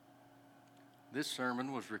This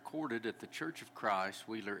sermon was recorded at the Church of Christ,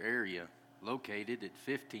 Wheeler area, located at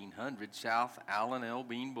 1500 South Allen L.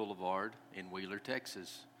 Bean Boulevard in Wheeler,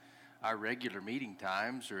 Texas. Our regular meeting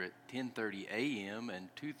times are at 10:30 a.m. and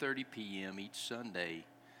 2:30 p.m. each Sunday.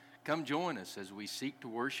 Come join us as we seek to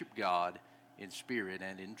worship God in spirit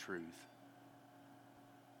and in truth.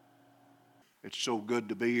 It's so good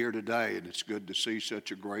to be here today, and it's good to see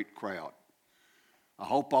such a great crowd. I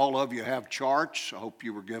hope all of you have charts. I hope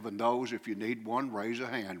you were given those. If you need one, raise a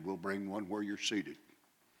hand. We'll bring one where you're seated.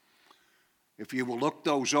 If you will look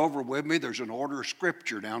those over with me, there's an order of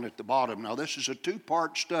scripture down at the bottom. Now, this is a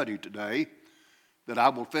two-part study today that I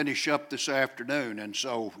will finish up this afternoon, and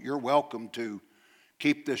so you're welcome to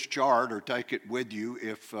keep this chart or take it with you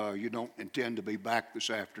if you don't intend to be back this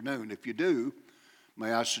afternoon. If you do,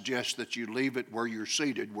 may I suggest that you leave it where you're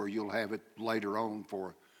seated, where you'll have it later on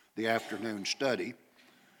for the afternoon study.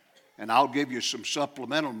 And I'll give you some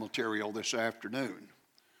supplemental material this afternoon.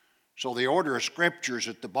 So the order of scriptures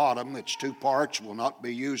at the bottom, it's two parts. We'll not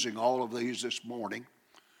be using all of these this morning.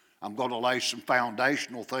 I'm going to lay some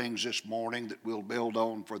foundational things this morning that we'll build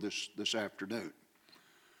on for this afternoon.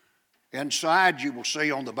 Inside, you will see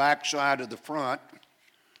on the back side of the front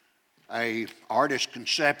an artist's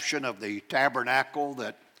conception of the tabernacle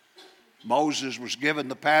that Moses was given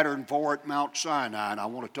the pattern for at Mount Sinai. And I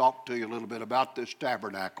want to talk to you a little bit about this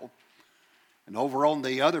tabernacle. And over on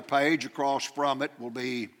the other page across from it will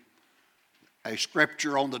be a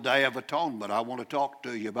scripture on the Day of Atonement. I want to talk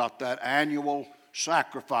to you about that annual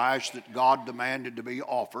sacrifice that God demanded to be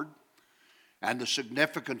offered and the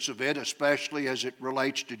significance of it, especially as it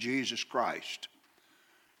relates to Jesus Christ.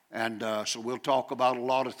 And so we'll talk about a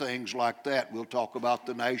lot of things like that. We'll talk about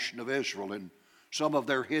the nation of Israel and some of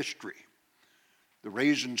their history, the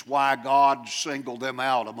reasons why God singled them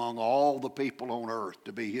out among all the people on earth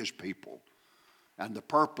to be his people, and the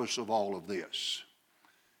purpose of all of this.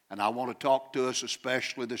 And I want to talk to us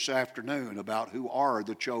especially this afternoon about who are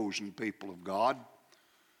the chosen people of God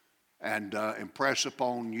and impress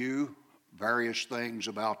upon you various things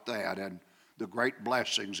about that and the great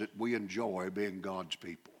blessings that we enjoy being God's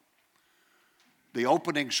people. The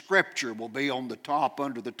opening scripture will be on the top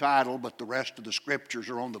under the title, but the rest of the scriptures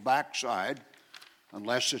are on the back side,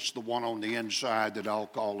 unless it's the one on the inside that I'll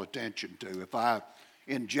call attention to. If I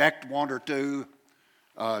inject one or two,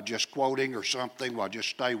 just quoting or something, well, just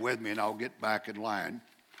stay with me and I'll get back in line.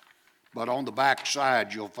 But on the back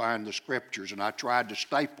side, you'll find the scriptures, and I tried to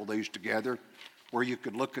staple these together where you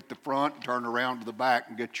could look at the front, turn around to the back,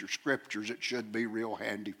 and get your scriptures. It should be real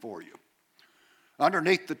handy for you.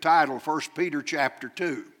 Underneath the title, 1 Peter chapter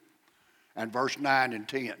 2 and verse 9 and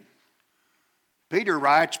 10. Peter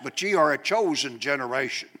writes, "But ye are a chosen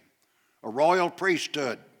generation, a royal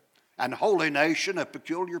priesthood, and holy nation, a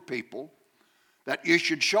peculiar people, that ye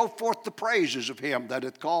should show forth the praises of him that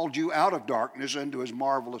hath called you out of darkness into his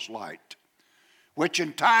marvelous light, which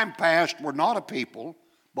in time past were not a people,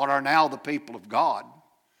 but are now the people of God,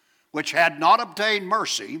 which had not obtained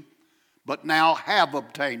mercy, but now have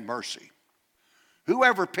obtained mercy."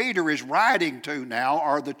 Whoever Peter is writing to now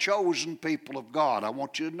are the chosen people of God. I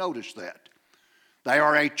want you to notice that. They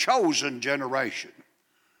are a chosen generation,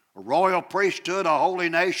 a royal priesthood, a holy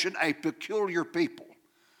nation, a peculiar people.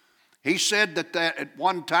 He said that at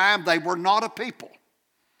one time they were not a people,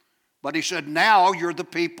 but he said now you're the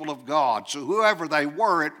people of God. So whoever they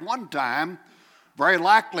were at one time, very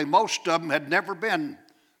likely most of them they'd never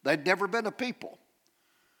been a people.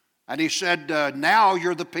 And he said now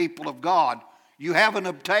you're the people of God. You haven't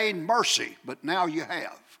obtained mercy, but now you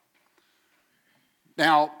have.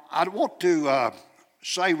 Now, I want to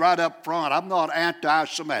say right up front, I'm not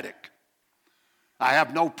anti-Semitic. I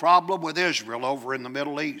have no problem with Israel over in the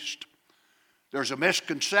Middle East. There's a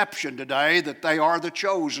misconception today that they are the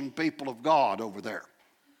chosen people of God over there.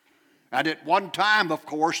 And at one time, of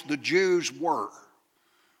course, the Jews were.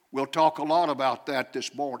 We'll talk a lot about that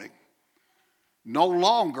this morning. No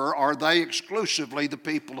longer are they exclusively the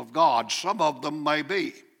people of God. Some of them may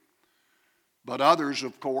be, but others,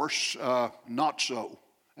 of course, not so.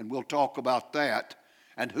 And we'll talk about that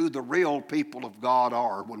and who the real people of God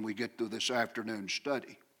are when we get to this afternoon's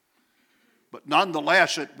study. But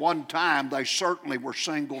nonetheless, at one time, they certainly were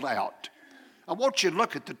singled out. I want you to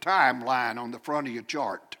look at the timeline on the front of your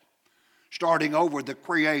chart, starting over the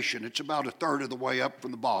creation. It's about a third of the way up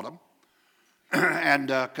from the bottom. And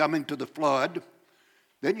coming to the flood.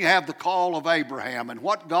 Then you have the call of Abraham. And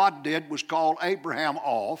what God did was call Abraham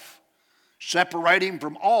off, separate him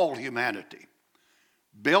from all humanity,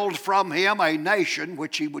 build from him a nation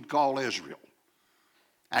which he would call Israel,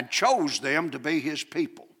 and chose them to be his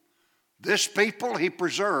people. This people he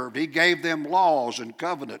preserved. He gave them laws and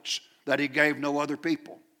covenants that he gave no other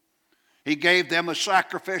people. He gave them a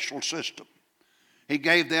sacrificial system. He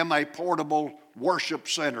gave them a portable worship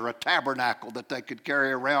center, a tabernacle that they could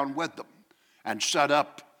carry around with them and set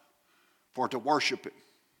up to worship him.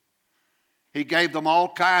 He gave them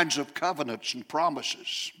all kinds of covenants and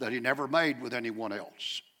promises that he never made with anyone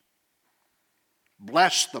else.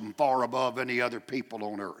 Blessed them far above any other people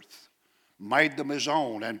on earth. Made them his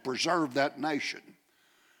own and preserved that nation.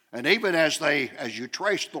 And even as you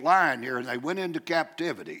trace the line here, and they went into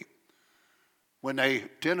captivity, when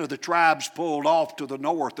 10 of the tribes pulled off to the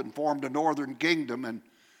north and formed a northern kingdom, and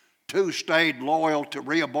 2 stayed loyal to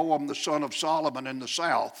Rehoboam, the son of Solomon, in the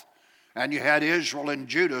south, and you had Israel and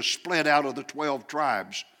Judah split out of the 12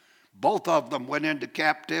 tribes. Both of them went into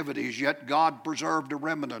captivities, yet God preserved a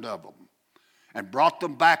remnant of them and brought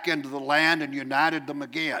them back into the land and united them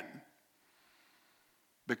again,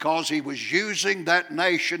 because he was using that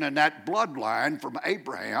nation and that bloodline from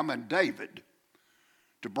Abraham and David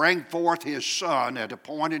to bring forth his son at a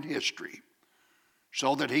point in history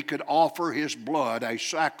so that he could offer his blood a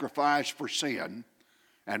sacrifice for sin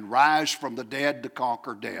and rise from the dead to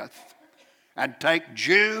conquer death and take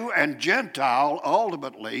Jew and Gentile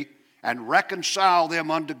ultimately and reconcile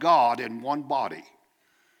them unto God in one body,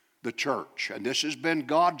 the church. And this has been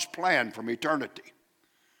God's plan from eternity.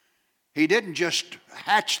 He didn't just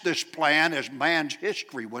hatch this plan as man's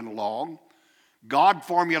history went along. God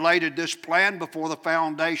formulated this plan before the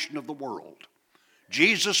foundation of the world.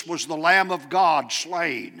 Jesus was the Lamb of God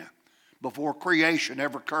slain before creation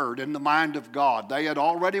ever occurred in the mind of God. They had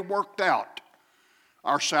already worked out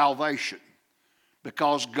our salvation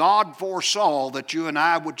because God foresaw that you and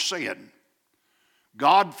I would sin.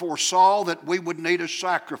 God foresaw that we would need a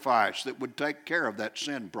sacrifice that would take care of that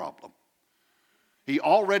sin problem. He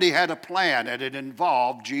already had a plan, and it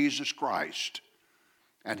involved Jesus Christ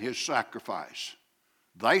and his sacrifice.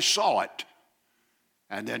 They saw it,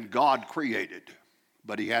 and then God created.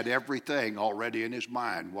 But he had everything already in his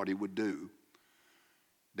mind, what he would do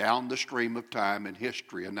down the stream of time in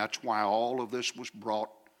history. And that's why all of this was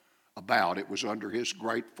brought about. It was under his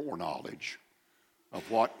great foreknowledge of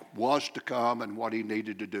what was to come and what he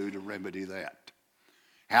needed to do to remedy that.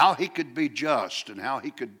 How he could be just and how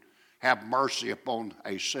he could have mercy upon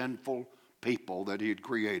a sinful people that he had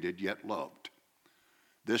created yet loved.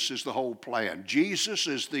 This is the whole plan. Jesus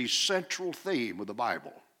is the central theme of the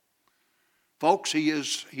Bible. Folks, he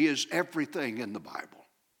is everything in the Bible.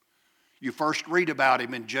 You first read about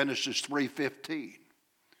him in Genesis 3:15.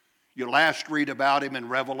 You last read about him in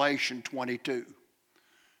Revelation 22.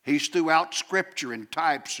 He's throughout Scripture in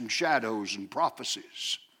types and shadows and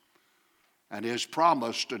prophecies, and is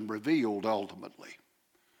promised and revealed ultimately.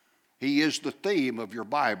 He is the theme of your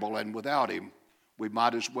Bible, and without him, we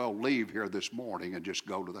might as well leave here this morning and just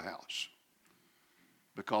go to the house,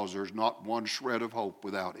 because there's not one shred of hope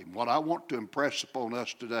without him. What I want to impress upon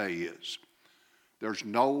us today is there's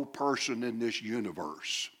no person in this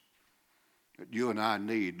universe that you and I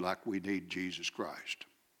need like we need Jesus Christ.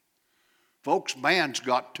 Folks, man's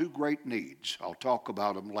got 2 great needs. I'll talk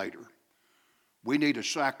about them later. We need a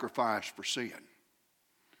sacrifice for sin.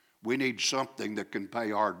 We need something that can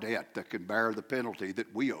pay our debt, that can bear the penalty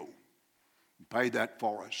that we owe. Pay that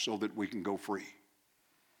for us so that we can go free.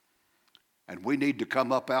 And we need to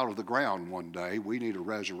come up out of the ground one day. We need a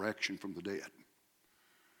resurrection from the dead.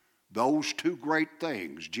 Those 2 great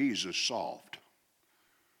things Jesus solved.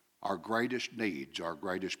 Our greatest needs, our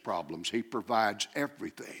greatest problems. He provides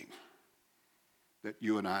everything that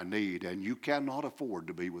you and I need, and you cannot afford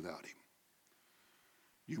to be without him.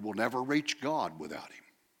 You will never reach God without him.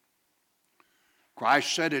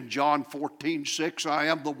 Christ said in John 14:6, I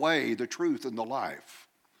am the way, the truth, and the life.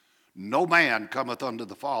 No man cometh unto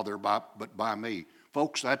the Father but by me.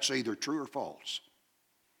 Folks, that's either true or false.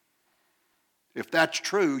 If that's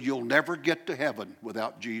true, you'll never get to heaven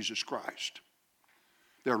without Jesus Christ.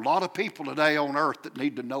 There are a lot of people today on earth that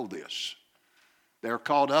need to know this. They're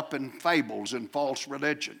caught up in fables and false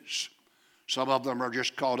religions. Some of them are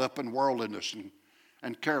just caught up in worldliness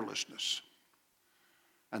and carelessness.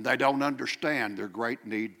 And they don't understand their great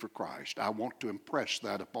need for Christ. I want to impress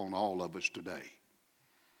that upon all of us today.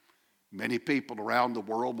 Many people around the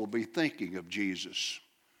world will be thinking of Jesus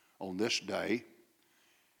on this day,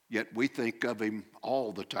 yet we think of him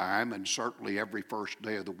all the time, and certainly every first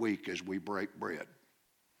day of the week as we break bread.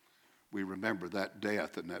 We remember that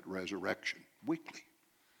death and that resurrection weekly,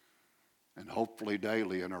 and hopefully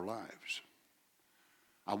daily in our lives.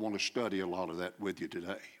 I want to study a lot of that with you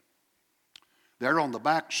today. There on the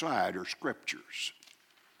back side are scriptures.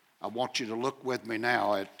 I want you to look with me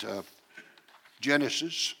now at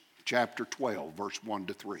Genesis chapter 12, verse 1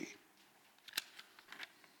 to 3.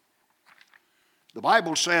 The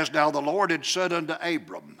Bible says, now the Lord had said unto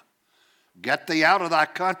Abram, get thee out of thy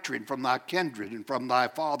country and from thy kindred and from thy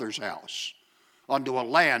father's house unto a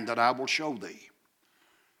land that I will show thee.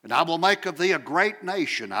 And I will make of thee a great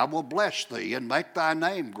nation. I will bless thee and make thy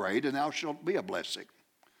name great, and thou shalt be a blessing.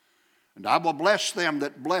 And I will bless them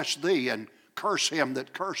that bless thee, and curse him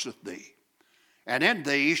that curseth thee. And in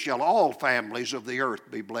thee shall all families of the earth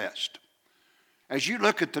be blessed. As you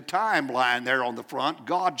look at the timeline there on the front,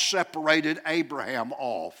 God separated Abraham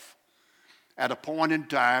off at a point in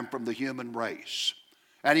time from the human race.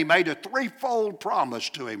 And he made a threefold promise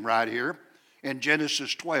to him right here in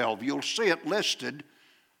Genesis 12. You'll see it listed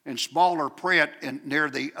in smaller print near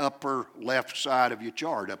the upper left side of your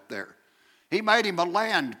chart up there. He made him a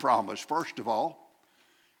land promise, first of all.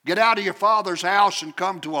 Get out of your father's house and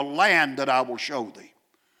come to a land that I will show thee.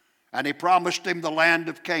 And he promised him the land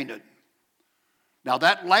of Canaan. Now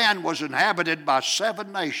that land was inhabited by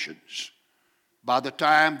 7 nations by the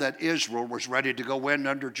time that Israel was ready to go in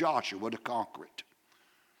under Joshua to conquer it.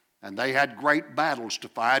 And they had great battles to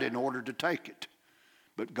fight in order to take it.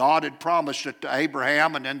 But God had promised it to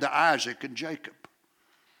Abraham and then to Isaac and Jacob.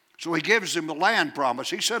 So he gives him the land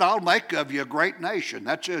promise. He said, I'll make of you a great nation.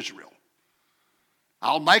 That's Israel.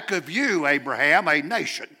 I'll make of you, Abraham, a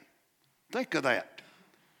nation. Think of that.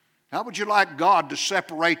 How would you like God to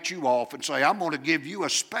separate you off and say, I'm going to give you a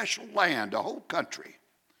special land, a whole country.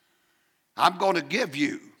 I'm going to give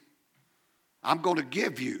you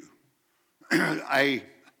a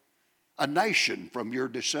nation from your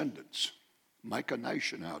descendants. Make a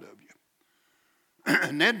nation out of you.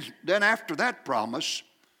 And then after that promise,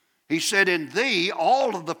 he said, in thee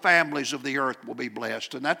all of the families of the earth will be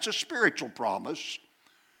blessed. And that's a spiritual promise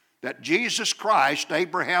that Jesus Christ,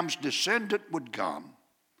 Abraham's descendant, would come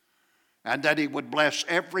and that he would bless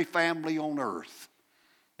every family on earth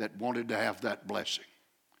that wanted to have that blessing.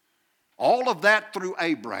 All of that through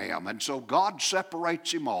Abraham. And so God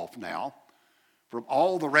separates him off now from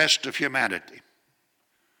all the rest of humanity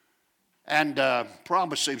and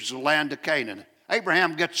promises the land of Canaan.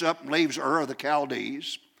 Abraham gets up and leaves Ur of the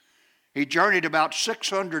Chaldees. He journeyed about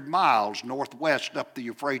 600 miles northwest up the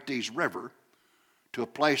Euphrates River to a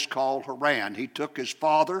place called Haran. He took his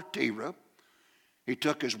father, Terah, he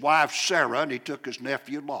took his wife, Sarah, and he took his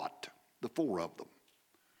nephew, Lot, the 4 of them.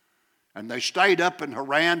 And they stayed up in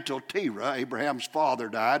Haran till Terah, Abraham's father,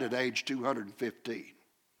 died at age 215.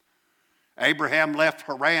 Abraham left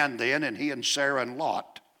Haran then, and he and Sarah and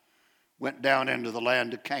Lot went down into the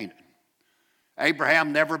land of Canaan.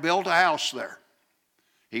 Abraham never built a house there.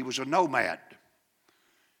 He was a nomad.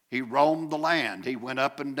 He roamed the land. He went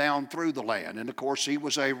up and down through the land. And of course, he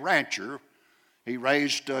was a rancher. He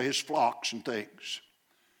raised his flocks and things.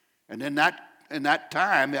 And in that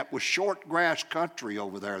time, it was short grass country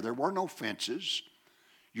over there. There were no fences.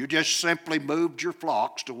 You just simply moved your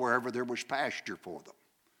flocks to wherever there was pasture for them.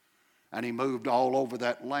 And he moved all over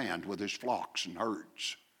that land with his flocks and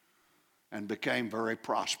herds and became very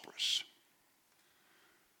prosperous.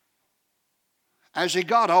 As he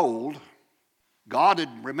got old, God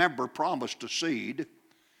had, remember, promised a seed.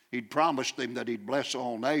 He'd promised him that he'd bless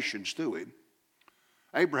all nations through him.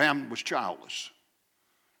 Abraham was childless.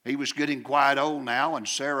 He was getting quite old now, and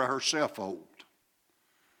Sarah herself old.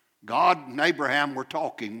 God and Abraham were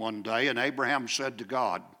talking one day, and Abraham said to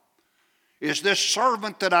God, is this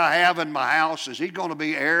servant that I have in my house, is he going to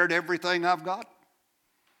be heir to everything I've got?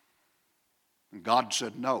 And God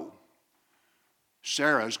said, no.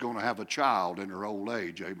 Sarah's going to have a child in her old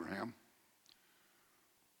age, Abraham.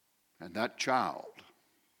 And that child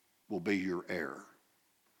will be your heir.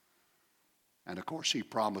 And of course, he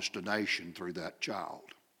promised a nation through that child.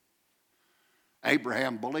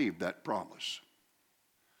 Abraham believed that promise.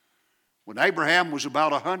 When Abraham was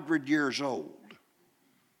about 100 years old,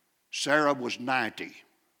 Sarah was 90.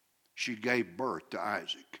 She gave birth to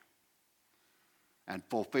Isaac and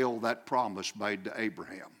fulfilled that promise made to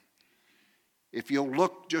Abraham. If you'll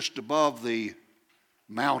look just above the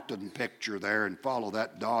mountain picture there and follow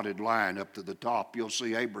that dotted line up to the top, you'll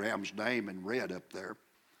see Abraham's name in red up there.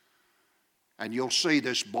 And you'll see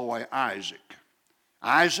this boy Isaac.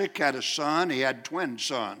 Isaac had a son. He had twin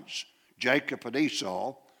sons, Jacob and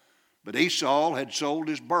Esau. But Esau had sold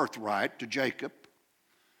his birthright to Jacob.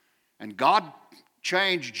 And God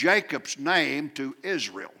changed Jacob's name to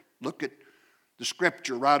Israel. Look at the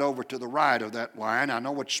scripture right over to the right of that line. I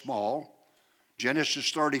know it's small.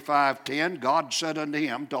 Genesis 35:10, God said unto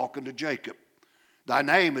him, talking to Jacob, thy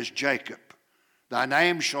name is Jacob. Thy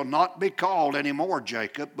name shall not be called any more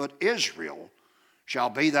Jacob, but Israel shall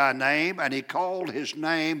be thy name. And he called his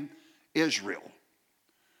name Israel.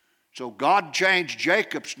 So God changed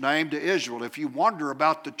Jacob's name to Israel. If you wonder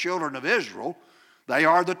about the children of Israel, They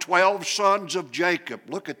are the 12 sons of Jacob.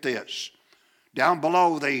 Look at this. Down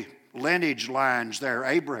below the lineage lines there,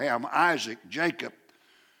 Abraham, Isaac, Jacob,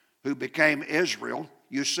 who became Israel.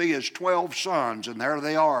 You see his 12 sons, and there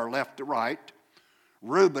they are, left to right.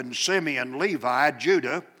 Reuben, Simeon, Levi,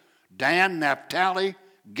 Judah, Dan, Naphtali,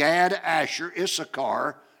 Gad, Asher,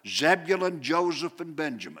 Issachar, Zebulun, Joseph, and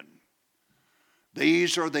Benjamin.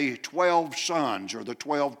 These are the 12 sons, or the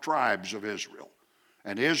 12 tribes of Israel.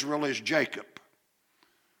 And Israel is Jacob.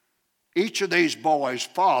 Each of these boys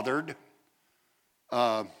fathered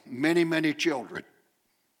many, many children.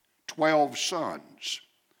 12 sons.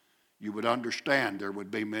 You would understand there would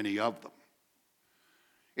be many of them.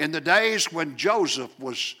 In the days when Joseph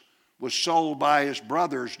was sold by his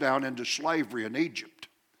brothers down into slavery in Egypt,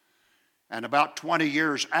 and about 20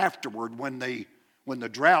 years afterward, when the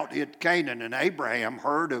drought hit Canaan and Abraham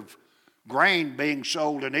heard of grain being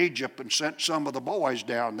sold in Egypt and sent some of the boys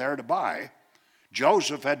down there to buy,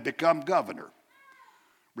 Joseph had become governor.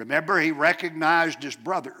 Remember, he recognized his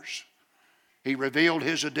brothers. He revealed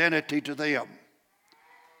his identity to them.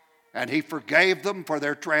 And he forgave them for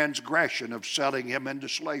their transgression of selling him into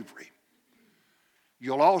slavery.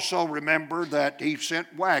 You'll also remember that he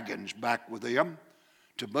sent wagons back with him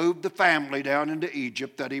to move the family down into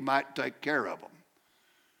Egypt that he might take care of them.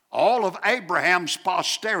 All of Abraham's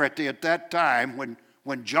posterity at that time,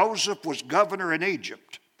 when Joseph was governor in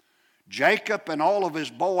Egypt, Jacob and all of his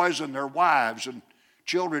boys and their wives and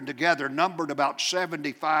children together numbered about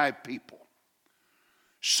 75 people.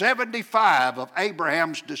 75 of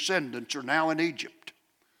Abraham's descendants are now in Egypt.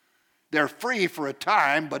 They're free for a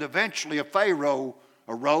time, but eventually a Pharaoh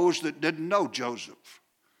arose that didn't know Joseph.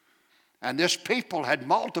 And this people had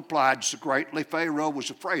multiplied so greatly, Pharaoh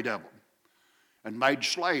was afraid of them and made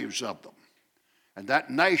slaves of them. And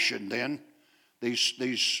that nation then,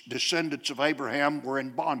 these descendants of Abraham, were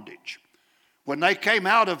in bondage. When they came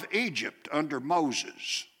out of Egypt under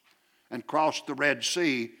Moses and crossed the Red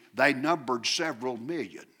Sea, they numbered several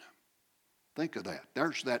million. Think of that.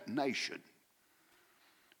 There's that nation.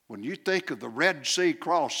 When you think of the Red Sea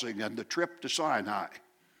crossing and the trip to Sinai,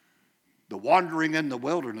 the wandering in the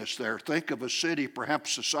wilderness there, think of a city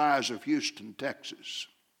perhaps the size of Houston, Texas.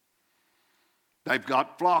 They've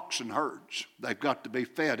got flocks and herds. They've got to be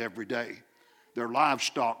fed every day. Their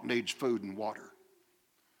livestock needs food and water.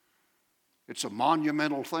 It's a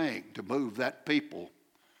monumental thing to move that people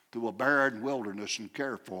through a barren wilderness and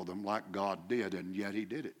care for them like God did, and yet he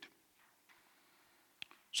did it.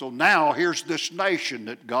 So now here's this nation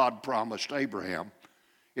that God promised Abraham.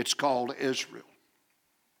 It's called Israel.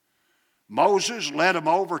 Moses led them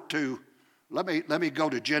over to, let me go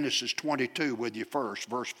to Genesis 22 with you first,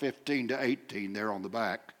 verse 15 to 18 there on the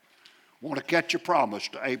back. I want to catch a promise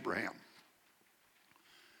to Abraham.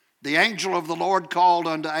 The angel of the Lord called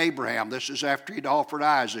unto Abraham. This is after he'd offered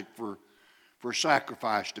Isaac for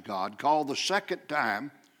sacrifice to God. Called the second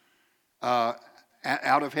time out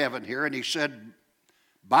of heaven here, and he said,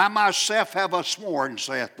 By myself have I sworn,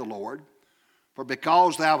 saith the Lord, for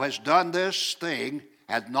because thou hast done this thing,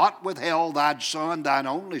 hath not withheld thy son, thine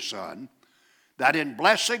only son, that in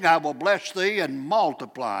blessing I will bless thee, and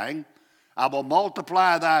multiplying I will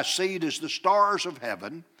multiply thy seed as the stars of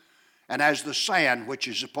heaven, and as the sand which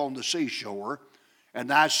is upon the seashore. And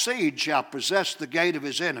thy seed shall possess the gate of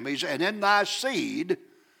his enemies, and in thy seed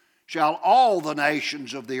shall all the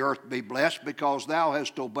nations of the earth be blessed, because thou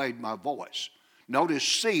hast obeyed my voice. Notice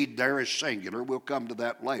seed there is singular. We'll come to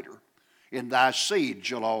that later. In thy seed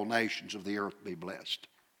shall all nations of the earth be blessed.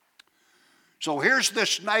 So here's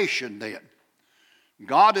this nation then.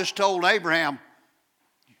 God has told Abraham,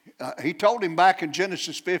 he told him back in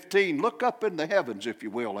Genesis 15, look up in the heavens, if you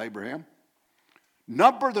will, Abraham.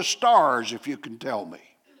 Number the stars, if you can tell me.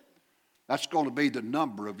 That's going to be the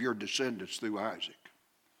number of your descendants through Isaac.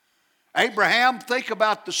 Abraham, think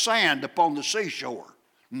about the sand upon the seashore.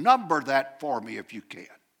 Number that for me if you can.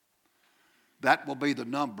 That will be the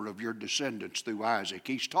number of your descendants through Isaac.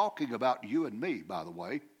 He's talking about you and me, by the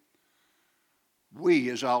way. We,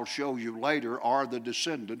 as I'll show you later, are the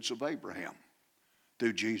descendants of Abraham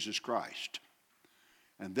through Jesus Christ.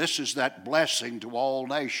 And this is that blessing to all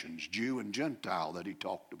nations, Jew and Gentile, that he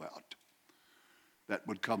talked about, that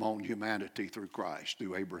would come on humanity through Christ,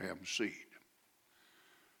 through Abraham's seed.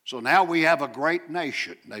 So now we have a great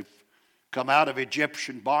nation. They've come out of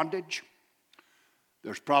Egyptian bondage.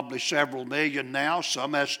 There's probably several million now.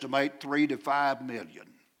 Some estimate 3 to 5 million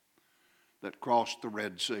that crossed the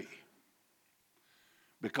Red Sea.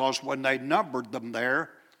 Because when they numbered them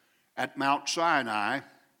there at Mount Sinai,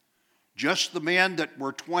 just the men that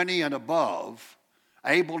were 20 and above,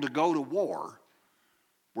 able to go to war,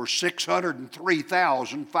 were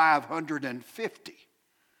 603,550.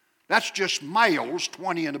 That's just males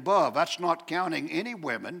 20 and above. That's not counting any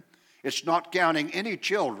women. It's not counting any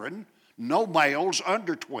children, no males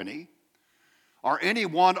under 20, or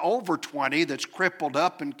anyone over 20 that's crippled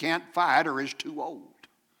up and can't fight or is too old.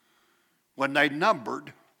 When they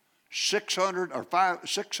numbered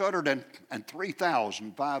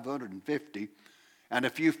 603,550, and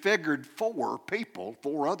if you figured four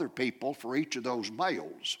other people for each of those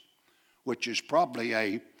males, which is probably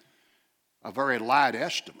a very light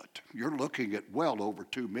estimate, you're looking at well over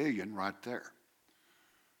 2 million right there.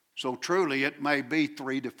 So truly it may be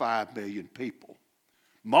 3 to 5 million people.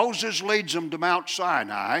 Moses leads them to Mount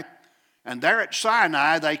Sinai, and there at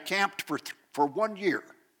Sinai they camped for 1 year.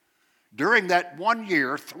 During that 1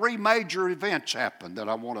 year, 3 major events happened that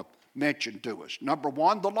I want to mention to us. Number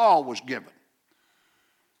one, the law was given.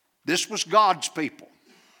 This was God's people.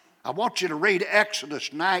 I want you to read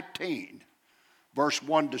Exodus 19, verse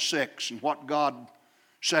 1 to 6, and what God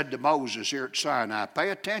said to Moses here at Sinai. Pay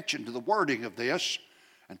attention to the wording of this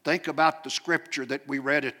and think about the scripture that we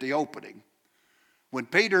read at the opening. When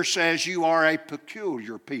Peter says you are a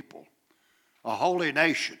peculiar people, a holy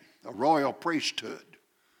nation, a royal priesthood,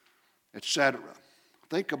 etc.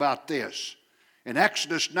 Think about this. In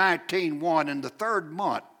Exodus 19:1, in the 3rd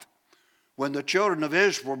month, when the children of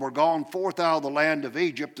Israel were gone forth out of the land of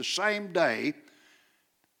Egypt, the same day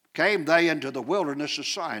came they into the wilderness of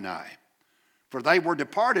Sinai. For they were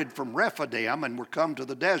departed from Rephidim and were come to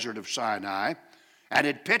the desert of Sinai, and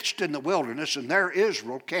had pitched in the wilderness, and there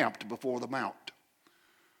Israel camped before the mount.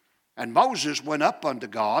 And Moses went up unto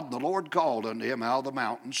God, and the Lord called unto him out of the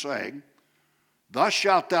mountain, saying, Thus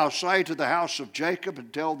shalt thou say to the house of Jacob,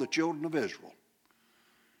 and tell the children of Israel,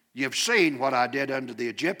 Ye have seen what I did unto the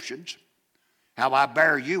Egyptians, how I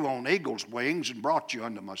bare you on eagle's wings and brought you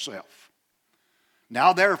unto myself.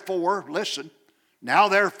 Now therefore, listen, now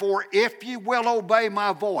therefore, if ye will obey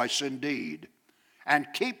my voice indeed,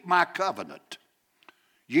 and keep my covenant,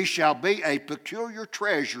 ye shall be a peculiar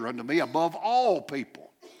treasure unto me above all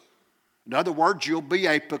people. In other words, you'll be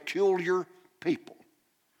a peculiar people.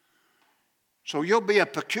 So you'll be a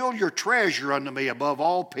peculiar treasure unto me above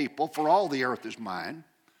all people, for all the earth is mine.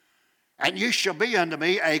 And ye shall be unto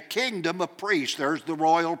me a kingdom of priests. There's the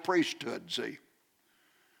royal priesthood, see.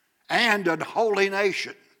 And an holy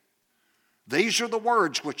nation. These are the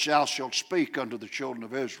words which thou shalt speak unto the children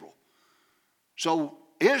of Israel. So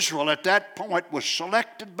Israel at that point was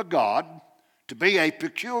selected by God to be a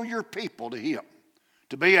peculiar people to him,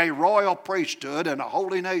 to be a royal priesthood and a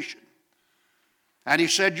holy nation. And he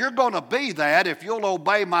said, you're going to be that if you'll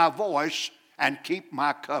obey my voice and keep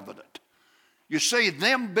my covenant. You see,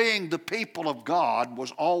 them being the people of God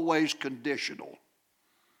was always conditional.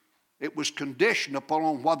 It was conditioned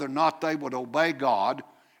upon whether or not they would obey God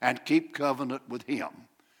and keep covenant with him.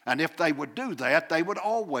 And if they would do that, they would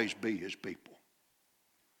always be his people.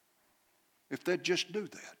 If they'd just do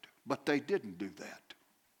that. But they didn't do that.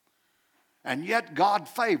 And yet God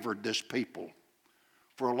favored this people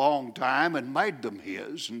for a long time and made them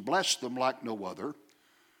his and blessed them like no other.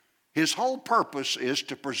 His whole purpose is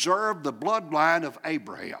to preserve the bloodline of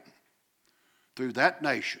Abraham through that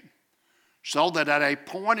nation, so that at a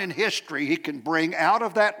point in history he can bring out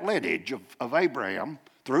of that lineage of Abraham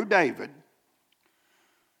through David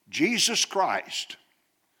Jesus Christ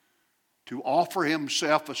to offer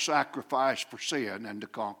himself a sacrifice for sin and to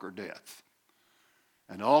conquer death,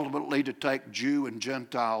 and ultimately to take Jew and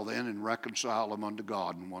Gentile then and reconcile them unto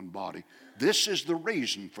God in one body. This is the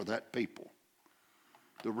reason for that people.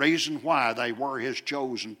 The reason why they were his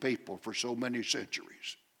chosen people for so many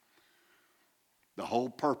centuries. The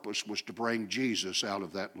whole purpose was to bring Jesus out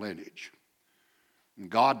of that lineage.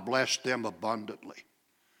 And God blessed them abundantly.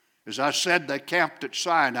 As I said, they camped at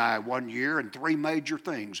Sinai 1 year, and 3 major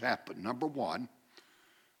things happened. Number one,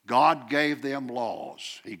 God gave them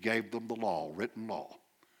laws. He gave them the law, written law.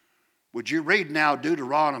 Would you read now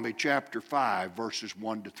Deuteronomy chapter 5, verses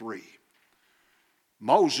 1 to 3.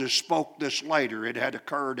 Moses spoke this later. It had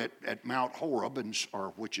occurred at Mount Horeb,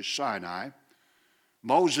 which is Sinai.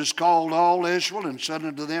 Moses called all Israel and said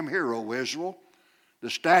unto them, Hear, O Israel, the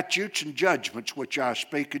statutes and judgments which I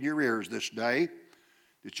speak in your ears this day,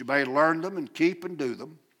 that you may learn them and keep and do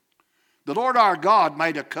them. The Lord our God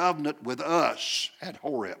made a covenant with us at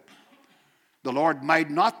Horeb. The Lord made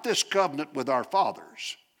not this covenant with our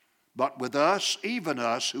fathers, but with us, even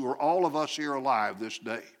us, who are all of us here alive this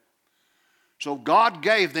day. So God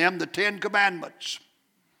gave them the 10 commandments,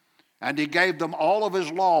 and he gave them all of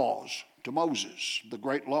his laws to Moses, the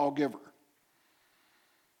great lawgiver.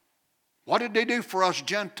 What did he do for us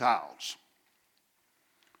Gentiles?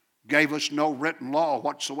 gave us no written law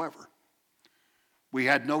whatsoever. We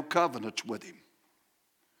had no covenants with him.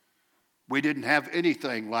 We didn't have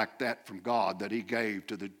anything like that from God that he gave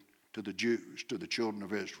to the Jews, to the children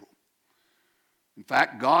of Israel. In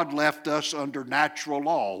fact, God left us under natural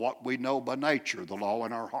law, what we know by nature, the law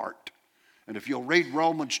in our heart. And if you'll read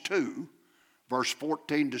Romans 2, verse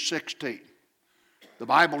 14 to 16, the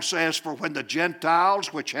Bible says, "For when the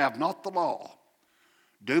Gentiles, which have not the law,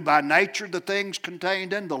 do by nature the things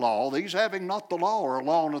contained in the law, these having not the law are a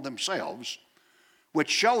law unto themselves, which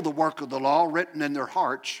show the work of the law written in their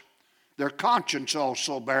hearts, their conscience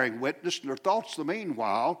also bearing witness, and their thoughts the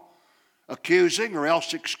meanwhile, accusing or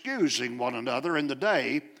else excusing one another in the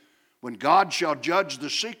day when God shall judge the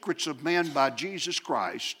secrets of men by Jesus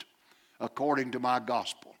Christ, according to my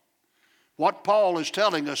gospel." What Paul is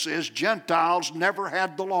telling us is Gentiles never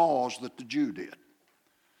had the laws that the Jew did.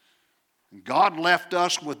 God left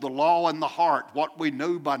us with the law in the heart, what we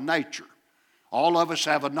knew by nature. All of us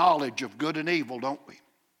have a knowledge of good and evil, don't we?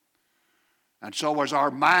 And so as our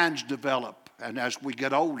minds develop and as we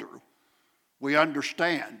get older, we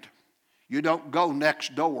understand. You don't go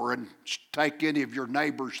next door and take any of your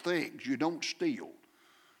neighbor's things. You don't steal.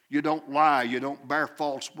 You don't lie. You don't bear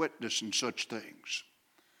false witness and such things.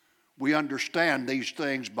 We understand these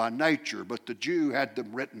things by nature, but the Jew had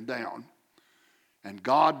them written down. And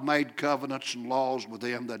God made covenants and laws with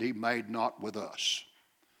them that he made not with us.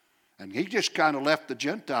 And he just kind of left the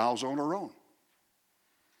Gentiles on their own.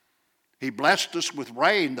 He blessed us with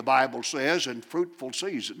rain, the Bible says, and fruitful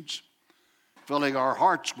seasons, filling our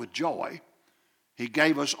hearts with joy. He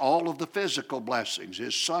gave us all of the physical blessings,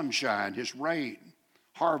 his sunshine, his rain,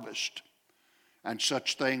 harvest, and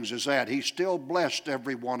such things as that. He still blessed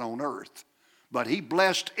everyone on earth, but he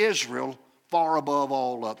blessed Israel far above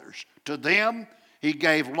all others. To them, he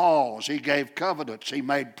gave laws, he gave covenants, he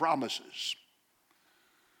made promises.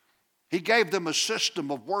 He gave them a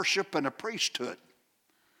system of worship and a priesthood.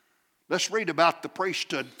 Let's read about the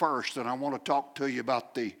priesthood first, and I want to talk to you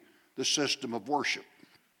about the system of worship.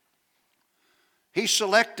 He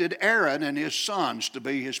selected Aaron and his sons to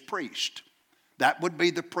be his priest. That would be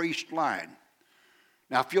the priest line.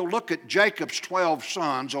 Now, if you'll look at Jacob's 12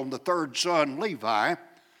 sons, on the third son, Levi,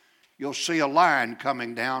 you'll see a line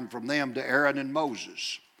coming down from them to Aaron and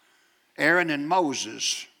Moses. Aaron and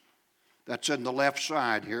Moses, that's in the left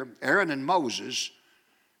side here. Aaron and Moses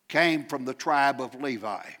came from the tribe of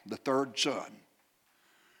Levi, the third son.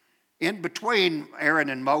 In between Aaron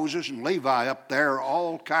and Moses and Levi up there are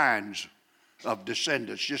all kinds of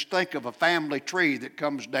descendants. Just think of a family tree that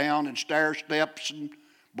comes down and stair steps and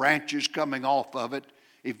branches coming off of it.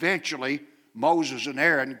 Eventually, Moses and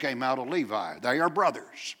Aaron came out of Levi. They are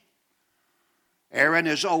brothers. Aaron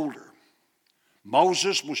is older.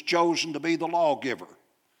 Moses was chosen to be the lawgiver,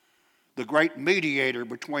 the great mediator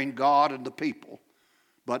between God and the people.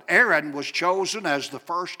 But Aaron was chosen as the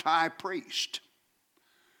first high priest.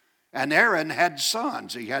 And Aaron had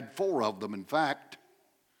sons. He had 4 of them, in fact.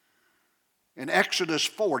 In Exodus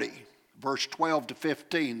 40, verse 12 to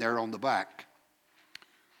 15, there on the back,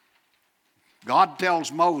 God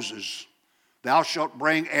tells Moses, "Thou shalt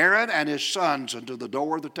bring Aaron and his sons unto the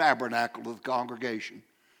door of the tabernacle of the congregation,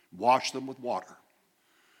 wash them with water.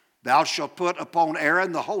 Thou shalt put upon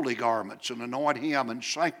Aaron the holy garments, and anoint him and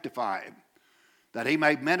sanctify him, that he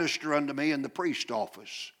may minister unto me in the priest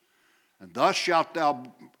office. And thus shalt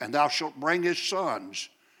thou bring his sons,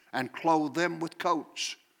 and clothe them with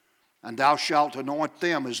coats. And thou shalt anoint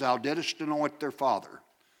them as thou didst anoint their father,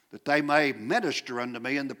 that they may minister unto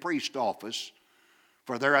me in the priest office.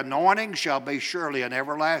 For their anointing shall be surely an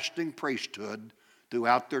everlasting priesthood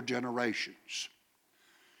throughout their generations."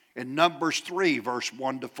 In Numbers 3, verse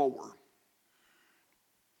 1 to 4.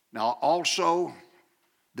 Now also,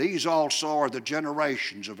 these also are the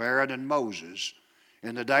generations of Aaron and Moses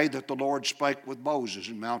in the day that the Lord spake with Moses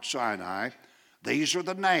in Mount Sinai. These are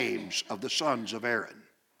the names of the sons of Aaron: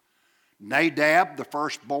 Nadab, the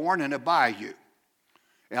firstborn, and Abihu,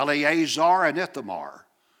 Eleazar and Ithamar.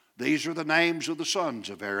 These are the names of the sons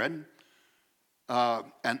of Aaron,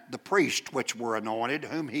 and the priests which were anointed,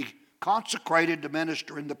 whom he consecrated to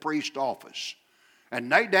minister in the priest office. And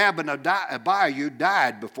Nadab and Abihu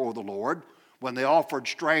died before the Lord when they offered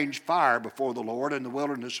strange fire before the Lord in the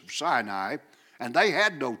wilderness of Sinai, and they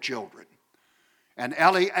had no children. And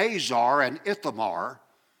Eleazar and Ithamar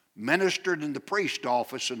ministered in the priest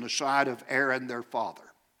office in the sight of Aaron their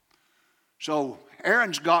father. So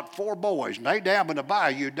Aaron's got 4 boys. Nadab and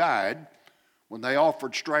Abihu died when they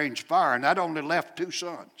offered strange fire, and that only left 2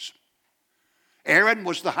 sons. Aaron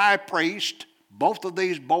was the high priest. Both of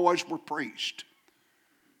these boys were priests.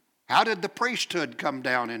 How did the priesthood come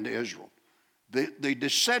down into Israel? The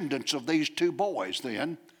descendants of these two boys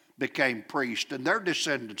then became priests, and their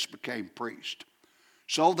descendants became priests.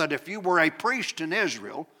 So that if you were a priest in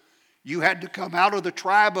Israel, you had to come out of the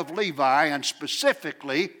tribe of Levi, and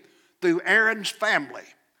specifically through Aaron's family.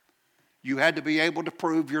 You had to be able to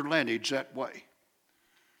prove your lineage that way.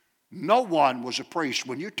 No one was a priest.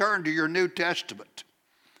 When you turn to your New Testament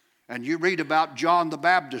and you read about John the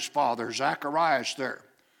Baptist's father, Zacharias there,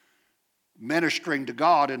 ministering to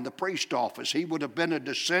God in the priest office, he would have been a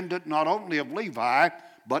descendant not only of Levi,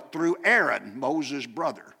 but through Aaron, Moses'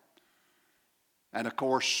 brother. And of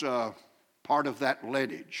course, part of that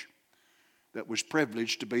lineage that was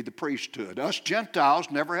privileged to be the priesthood. Us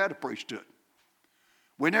Gentiles never had a priesthood.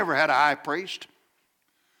 We never had a high priest.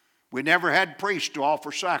 We never had priests to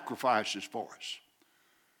offer sacrifices for us.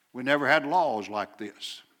 We never had laws like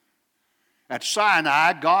this. At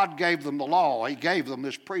Sinai, God gave them the law. He gave them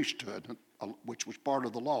this priesthood, which was part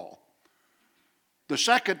of the law. The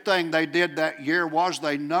second thing they did that year was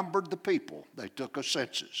they numbered the people. They took a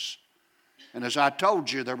census. And as I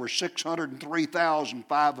told you, there were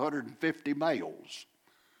 603,550 males,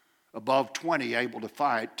 above 20 able to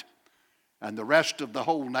fight. And the rest of the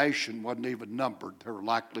whole nation wasn't even numbered. There were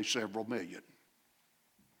likely several million.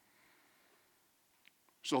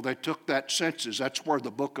 So they took that census. That's where the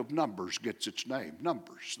book of Numbers gets its name.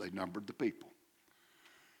 Numbers. They numbered the people.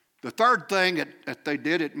 The third thing that they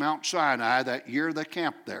did at Mount Sinai that year they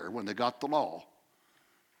camped there when they got the law,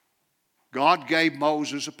 God gave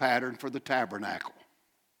Moses a pattern for the tabernacle,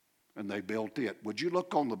 and they built it. Would you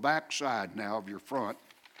look on the back side now of your front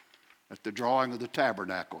at the drawing of the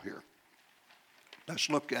tabernacle here? Let's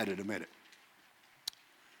look at it a minute.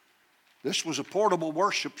 This was a portable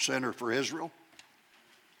worship center for Israel.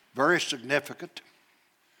 Very significant.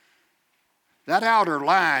 That outer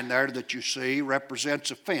line there that you see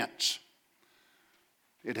represents a fence.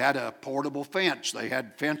 It had a portable fence. They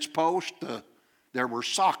had fence posts. There were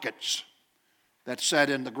sockets that sat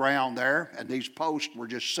in the ground there, and these posts were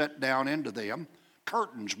just set down into them.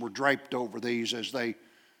 Curtains were draped over these as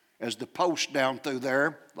the posts down through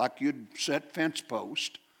there, like you'd set fence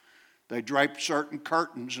posts. They draped certain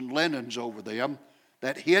curtains and linens over them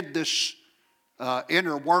that hid this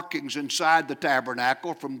inner workings inside the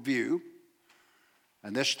tabernacle from view.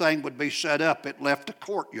 And this thing would be set up. It left a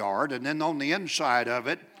courtyard, and then on the inside of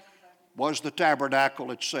it was the tabernacle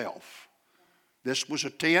itself. This was a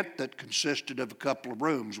tent that consisted of a couple of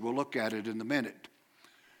rooms. We'll look at it in a minute.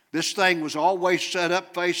 This thing was always set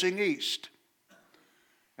up facing east.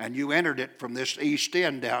 And you entered it from this east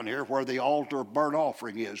end down here where the altar of burnt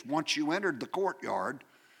offering is. Once you entered the courtyard,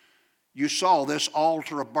 you saw this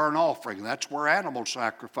altar of burnt offering. That's where animal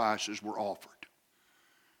sacrifices were offered.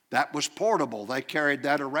 That was portable. They carried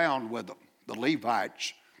that around with them. The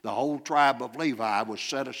Levites, the whole tribe of Levi was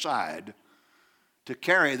set aside to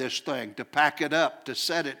carry this thing, to pack it up, to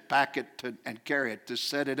set it, pack it, and carry it, to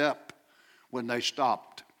set it up when they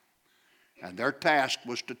stopped. And their task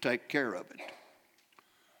was to take care of it.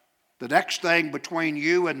 The next thing between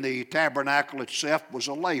you and the tabernacle itself was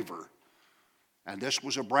a laver. And this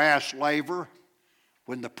was a brass laver.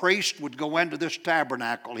 When the priest would go into this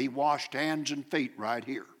tabernacle, he washed hands and feet right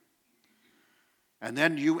here. And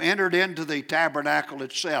then you entered into the tabernacle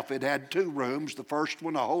itself. It had two rooms. The first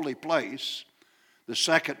one, a holy place. The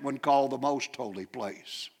second one called the most holy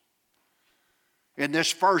place. In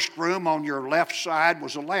this first room on your left side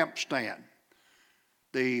was a lampstand.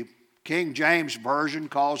 The King James Version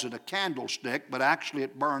calls it a candlestick, but actually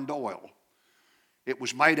it burned oil. It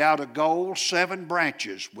was made out of gold, 7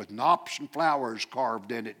 branches with knops and flowers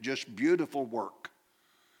carved in it, just beautiful work.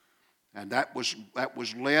 And that was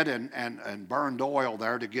lit and burned oil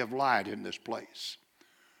there to give light in this place.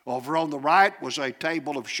 Over on the right was a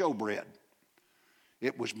table of showbread.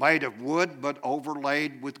 It was made of wood but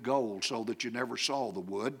overlaid with gold so that you never saw the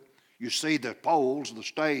wood. You see the poles, the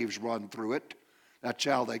staves run through it. That's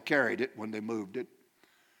how they carried it when they moved it.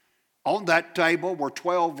 On that table were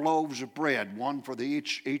 12 loaves of bread, one for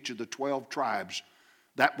each of the 12 tribes.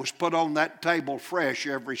 That was put on that table fresh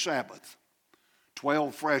every Sabbath.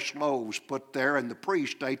 12 fresh loaves put there, and the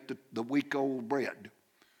priest ate the week-old bread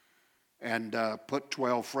and put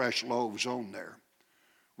 12 fresh loaves on there.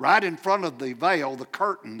 Right in front of the veil, the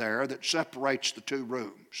curtain there that separates the two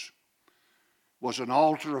rooms, was an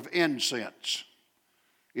altar of incense.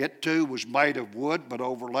 It too was made of wood but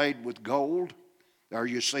overlaid with gold. There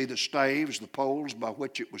you see the staves, the poles by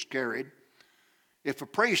which it was carried. If a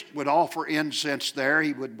priest would offer incense there,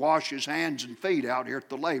 he would wash his hands and feet out here at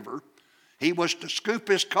the laver. He was to scoop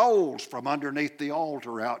his coals from underneath the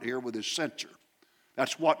altar out here with his censer.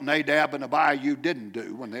 That's what Nadab and Abihu didn't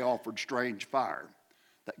do when they offered strange fire.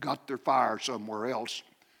 They got their fire somewhere else.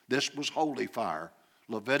 This was holy fire.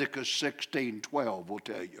 Leviticus 16:12 will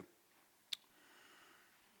tell you.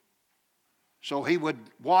 So he would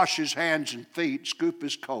wash his hands and feet, scoop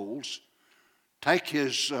his coals, take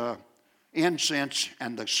his incense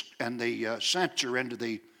and the censer into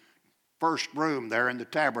the first room there in the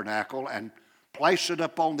tabernacle and place it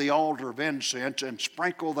up on the altar of incense and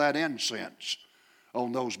sprinkle that incense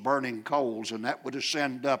on those burning coals, and that would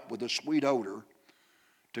ascend up with a sweet odor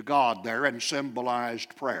to God there and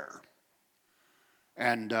symbolized prayer.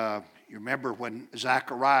 And you remember when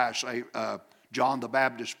Zacharias, John the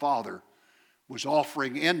Baptist's father, was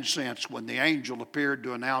offering incense when the angel appeared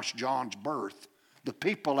to announce John's birth. The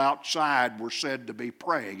people outside were said to be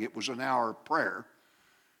praying. It was an hour of prayer.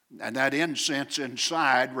 And that incense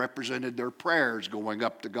inside represented their prayers going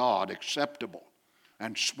up to God, acceptable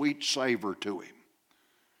and sweet savor to him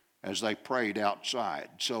as they prayed outside.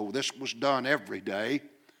 So this was done every day,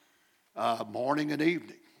 morning and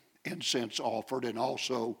evening. Incense offered and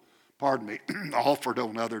also, offered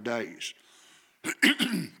on other days.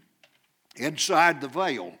 Inside the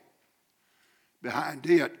veil, behind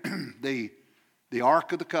it, the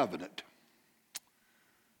Ark of the Covenant.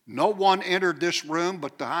 No one entered this room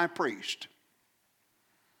but the high priest.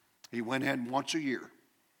 He went in once a year.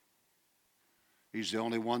 He's the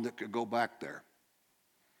only one that could go back there.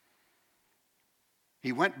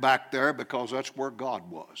 He went back there because that's where God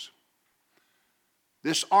was.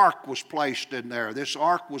 This ark was placed in there. This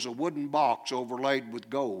ark was a wooden box overlaid with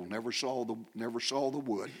gold. Never saw the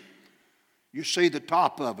wood. You see the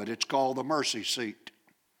top of it. It's called the mercy seat.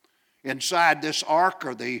 Inside this ark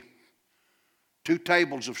are the 2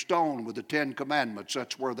 tables of stone with the 10 commandments.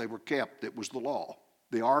 That's where they were kept. It was the law.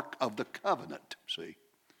 The Ark of the Covenant, see.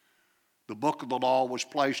 The book of the law was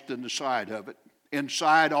placed in the side of it.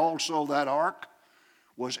 Inside also that ark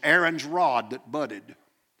was Aaron's rod that budded.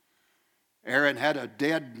 Aaron had a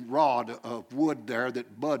dead rod of wood there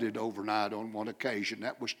that budded overnight on one occasion.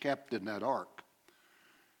 That was kept in that ark.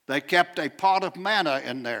 They kept a pot of manna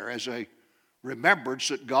in there as a remembrance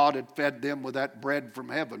that God had fed them with that bread from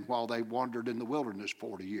heaven while they wandered in the wilderness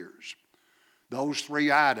 40 years. Those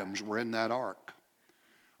 3 items were in that ark.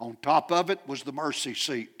 On top of it was the mercy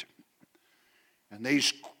seat. And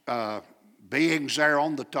these beings there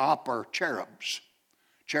on the top are cherubim.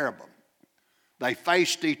 They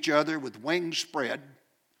faced each other with wings spread,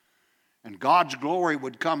 and God's glory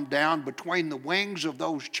would come down between the wings of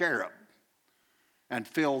those cherub and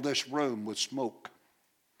fill this room with smoke.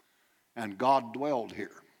 And God dwelled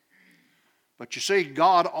here. But you see,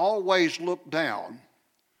 God always looked down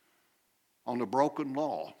on the broken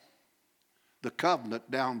law. The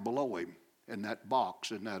covenant down below him in that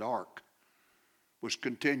box, in that ark, was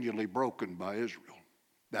continually broken by Israel.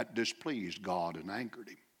 That displeased God and angered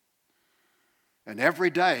him. And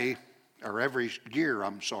every year,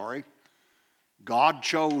 God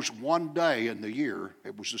chose one day in the year.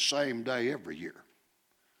 It was the same day every year,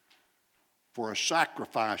 for a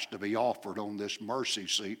sacrifice to be offered on this mercy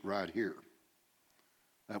seat right here.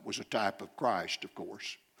 That was a type of Christ, of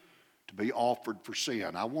course, to be offered for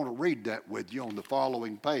sin. I want to read that with you on the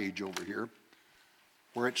following page over here,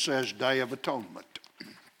 where it says Day of Atonement.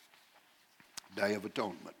 Day of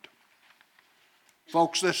Atonement.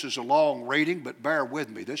 Folks, this is a long reading, but bear with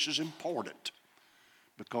me. This is important,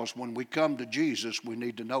 because when we come to Jesus, we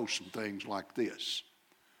need to know some things like this.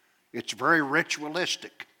 It's very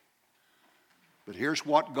ritualistic. But here's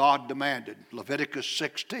what God demanded. Leviticus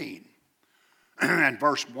 16 and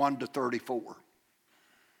verse 1 to 34.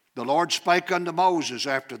 The Lord spake unto Moses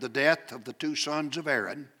after the death of the 2 sons of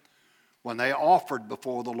Aaron, when they offered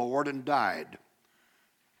before the Lord and died.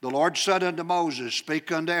 The Lord said unto Moses, Speak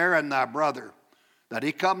unto Aaron thy brother, that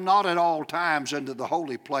he come not at all times into the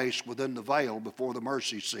holy place within the veil before the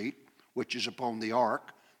mercy seat, which is upon the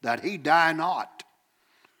ark, that he die not.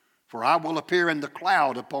 For I will appear in the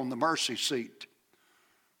cloud upon the mercy seat.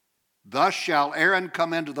 Thus shall Aaron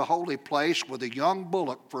come into the holy place with a young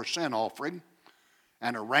bullock for a sin offering,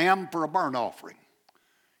 and a ram for a burnt offering.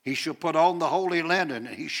 He shall put on the holy linen,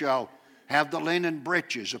 and he shall have the linen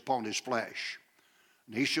breeches upon his flesh.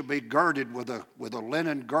 And he shall be girded with a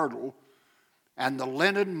linen girdle, and the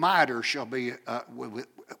linen mitre shall be,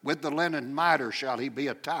 with the linen mitre shall he be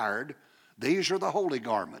attired. These are the holy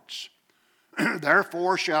garments.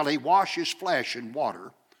 Therefore shall he wash his flesh in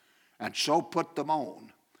water, and so put them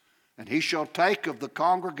on. And he shall take of the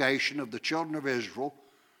congregation of the children of Israel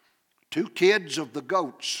 2 kids of the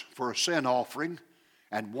goats for a sin offering,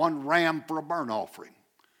 and 1 ram for a burnt offering.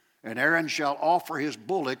 And Aaron shall offer his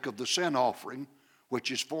bullock of the sin offering, which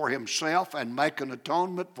is for himself, and make an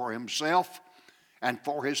atonement for himself and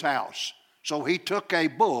for his house. So he took a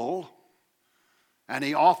bull, and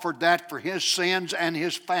he offered that for his sins and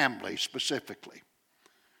his family specifically.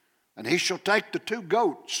 And he shall take the 2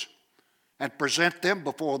 goats and present them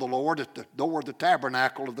before the Lord at the door of the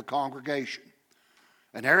tabernacle of the congregation.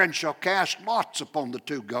 And Aaron shall cast lots upon the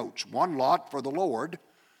 2 goats, 1 lot for the Lord,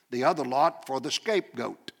 the other lot for the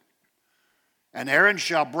scapegoat. And Aaron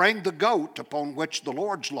shall bring the goat upon which the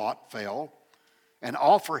Lord's lot fell, and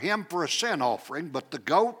offer him for a sin offering, but the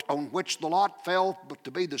goat on which the lot fell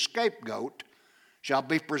to be the scapegoat shall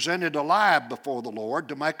be presented alive before the Lord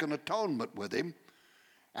to make an atonement with him,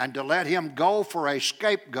 and to let him go for a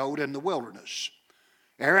scapegoat in the wilderness.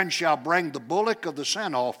 Aaron shall bring the bullock of the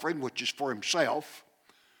sin offering, which is for himself,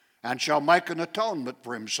 and shall make an atonement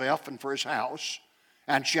for himself and for his house,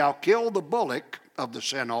 and shall kill the bullock of the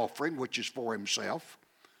sin offering, which is for himself.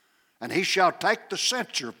 And he shall take the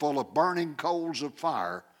censer full of burning coals of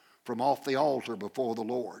fire from off the altar before the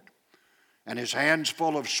Lord, and his hands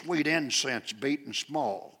full of sweet incense beaten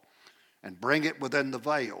small, and bring it within the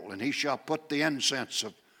veil. And he shall put the incense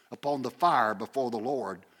upon the fire before the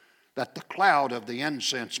Lord, that the cloud of the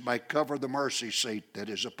incense may cover the mercy seat that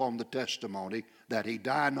is upon the testimony, that he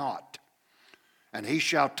die not. And he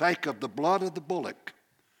shall take of the blood of the bullock,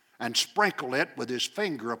 and sprinkle it with his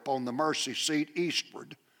finger upon the mercy seat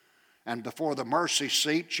eastward. And before the mercy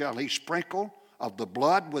seat shall he sprinkle of the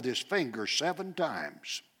blood with his finger 7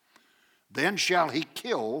 times. Then shall he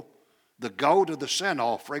kill the goat of the sin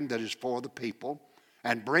offering that is for the people,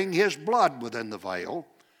 and bring his blood within the veil,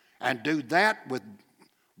 and do that with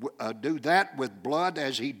blood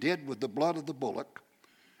as he did with the blood of the bullock,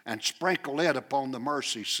 and sprinkle it upon the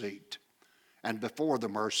mercy seat and before the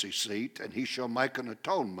mercy seat. And he shall make an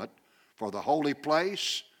atonement for the holy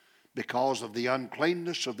place, because of the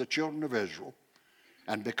uncleanness of the children of Israel,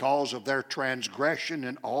 and because of their transgression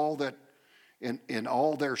in all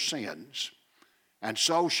their sins. And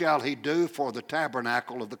so shall he do for the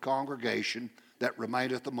tabernacle of the congregation that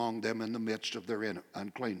remaineth among them in the midst of their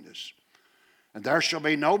uncleanness. And there shall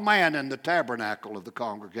be no man in the tabernacle of the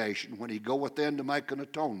congregation when he goeth in to make an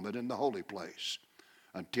atonement in the holy place,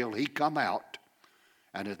 until he come out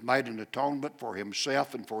and hath made an atonement for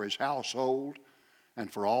himself and for his household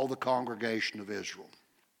and for all the congregation of Israel.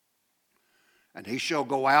 And he shall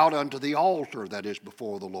go out unto the altar that is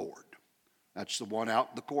before the Lord. That's the one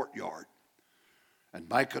out in the courtyard. And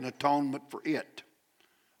make an atonement for it.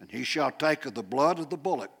 And he shall take of the blood of the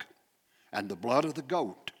bullock and the blood of the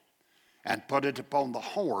goat, and put it upon the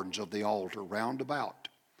horns of the altar round about.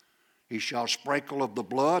 He shall sprinkle of the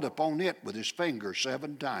blood upon it with his finger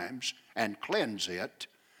 7 times, and cleanse it,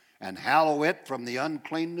 and hallow it from the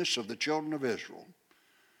uncleanness of the children of Israel.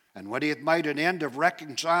 And when he hath made an end of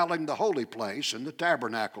reconciling the holy place and the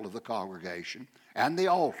tabernacle of the congregation and the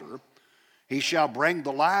altar, he shall bring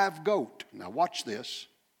the live goat. Now watch this.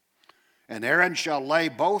 And Aaron shall lay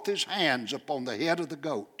both his hands upon the head of the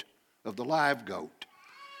goat, of the live goat,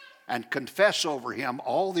 and confess over him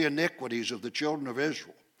all the iniquities of the children of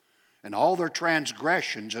Israel, and all their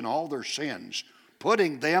transgressions and all their sins,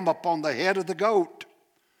 putting them upon the head of the goat,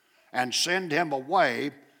 and send him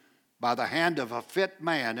away by the hand of a fit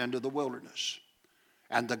man into the wilderness.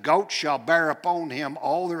 And the goat shall bear upon him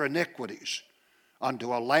all their iniquities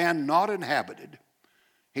unto a land not inhabited.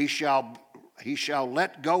 He shall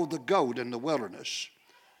let go the goat in the wilderness.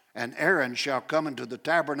 And Aaron shall come into the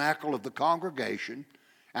tabernacle of the congregation,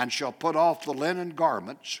 and shall put off the linen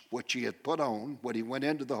garments which he had put on when he went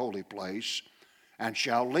into the holy place, and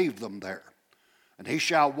shall leave them there. And he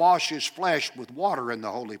shall wash his flesh with water in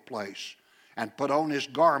the holy place, and put on his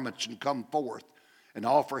garments, and come forth, and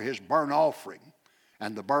offer his burnt offering,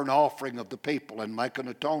 and the burnt offering of the people, and make an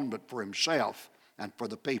atonement for himself and for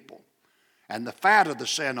the people. And the fat of the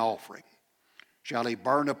sin offering shall he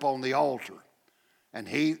burn upon the altar. And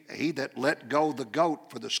he that let go the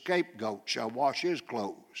goat for the scapegoat shall wash his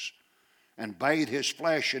clothes, and bathe his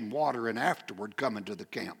flesh in water, and afterward come into the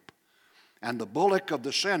camp. And the bullock of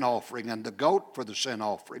the sin offering and the goat for the sin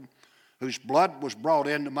offering, whose blood was brought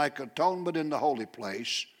in to make atonement in the holy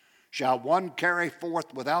place, shall one carry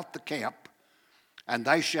forth without the camp, and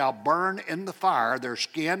they shall burn in the fire their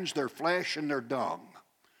skins, their flesh, and their dung.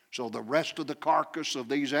 So the rest of the carcass of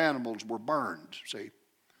these animals were burned, see.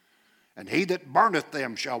 And he that burneth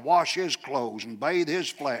them shall wash his clothes and bathe his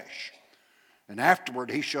flesh. And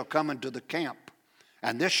afterward he shall come into the camp.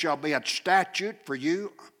 And this shall be a statute for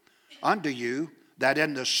you, unto you, that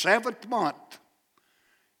in the 7th month,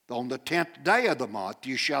 on the 10th day of the month,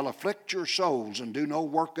 you shall afflict your souls and do no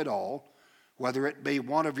work at all, whether it be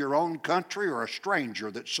one of your own country or a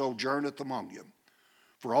stranger that sojourneth among you.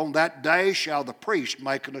 For on that day shall the priest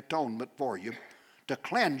make an atonement for you, to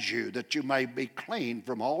cleanse you, that you may be clean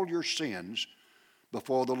from all your sins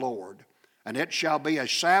before the Lord. And it shall be a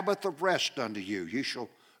Sabbath of rest unto you. You shall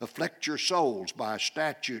afflict your souls by a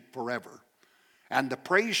statute forever. And the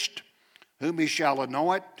priest whom he shall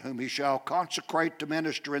anoint, whom he shall consecrate to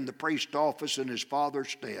minister in the priest office in his father's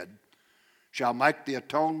stead, shall make the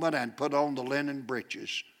atonement and put on the linen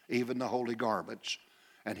breeches, even the holy garments.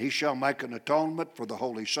 And he shall make an atonement for the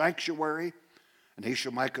holy sanctuary, and he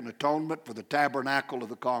shall make an atonement for the tabernacle of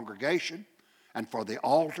the congregation, and for the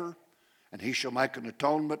altar, and he shall make an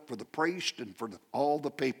atonement for the priest and for all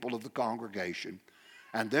the people of the congregation.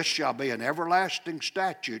 And this shall be an everlasting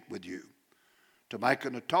statute with you, to make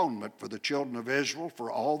an atonement for the children of Israel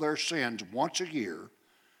for all their sins once a year.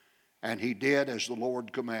 And he did as the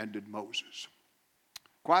Lord commanded Moses.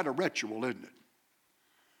 Quite a ritual, isn't it?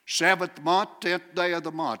 7th month, 10th day of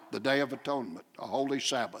the month, the Day of Atonement, a holy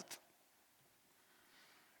Sabbath.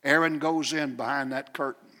 Aaron goes in behind that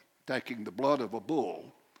curtain, taking the blood of a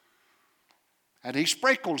bull, and he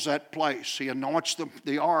sprinkles that place. He anoints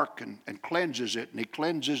the ark and cleanses it, and he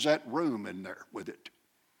cleanses that room in there with it.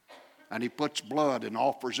 And he puts blood and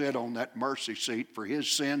offers it on that mercy seat for his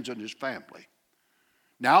sins and his family.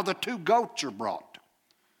 Now the 2 goats are brought,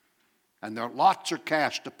 and their lots are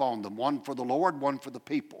cast upon them, one for the Lord, one for the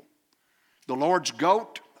people. The Lord's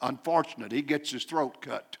goat, unfortunate, he gets his throat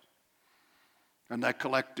cut, and they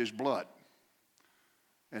collect his blood.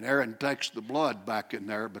 And Aaron takes the blood back in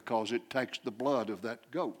there because it takes the blood of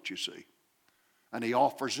that goat, you see. And he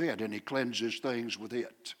offers it, and he cleanses things with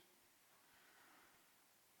it.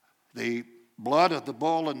 The blood of the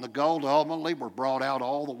bull and the goat ultimately were brought out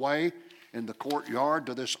all the way in the courtyard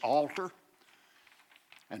to this altar.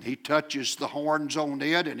 And he touches the horns on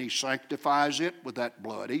it, and he sanctifies it with that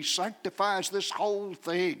blood. He sanctifies this whole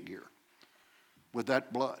thing here with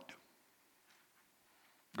that blood,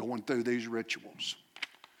 going through these rituals.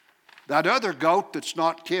 That other goat that's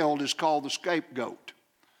not killed is called the scapegoat.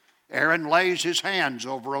 Aaron lays his hands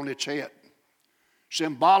over on its head,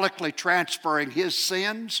 symbolically transferring his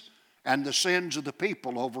sins and the sins of the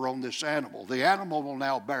people over on this animal. The animal will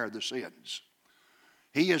now bear the sins.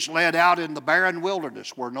 He is led out in the barren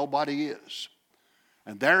wilderness where nobody is.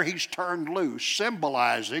 And there he's turned loose,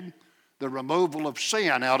 symbolizing the removal of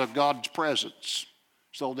sin out of God's presence,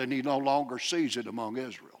 so that he no longer sees it among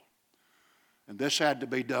Israel. And this had to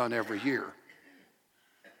be done every year.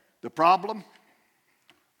 The problem?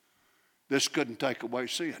 This couldn't take away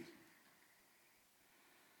sin.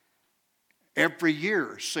 Every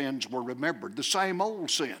year sins were remembered, the same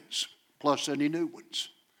old sins, plus any new ones.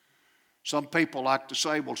 Some people like to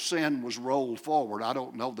say, well, sin was rolled forward. I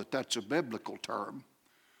don't know that that's a biblical term.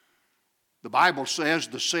 The Bible says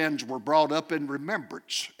the sins were brought up in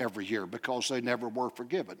remembrance every year because they never were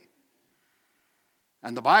forgiven.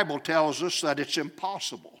 And the Bible tells us that it's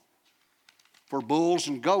impossible for bulls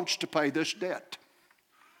and goats to pay this debt.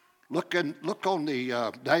 Look on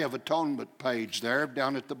the Day of Atonement page there,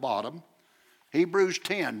 down at the bottom. Hebrews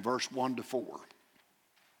 10, verse 1 to 4.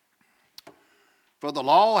 For the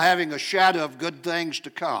law, having a shadow of good things to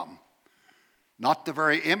come, not the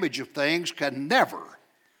very image of things, can never,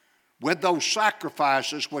 with those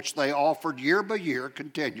sacrifices which they offered year by year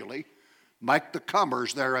continually, make the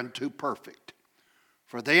comers thereunto perfect.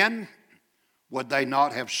 For then would they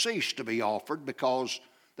not have ceased to be offered, because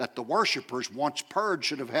that the worshipers once purged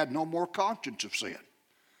should have had no more conscience of sin.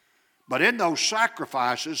 But in those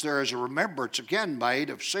sacrifices there is a remembrance again made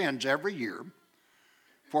of sins every year.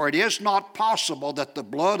 For it is not possible that the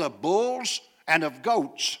blood of bulls and of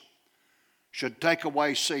goats should take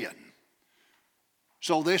away sin.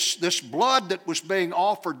 So this blood that was being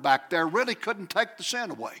offered back there really couldn't take the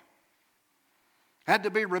sin away. Had to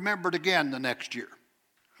be remembered again the next year.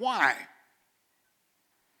 Why?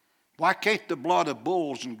 Why can't the blood of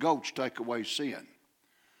bulls and goats take away sin?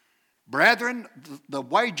 Brethren, the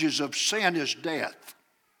wages of sin is death.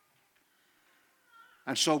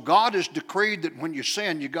 And so God has decreed that when you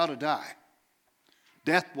sin, you got to die.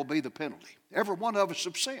 Death will be the penalty. Every one of us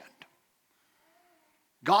have sinned.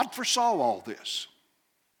 God foresaw all this.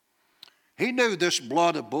 He knew this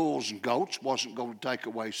blood of bulls and goats wasn't going to take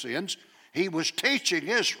away sins. He was teaching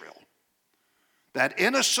Israel that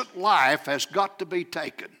innocent life has got to be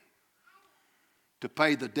taken to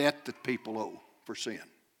pay the debt that people owe for sin.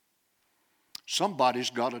 Somebody's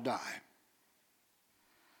got to die.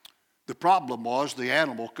 The problem was the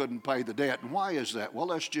animal couldn't pay the debt. And why is that? Well,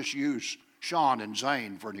 let's just use Sean and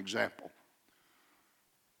Zane for an example.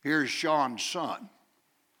 Here's Sean's son.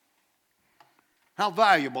 How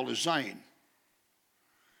valuable is Zane?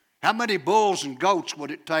 How many bulls and goats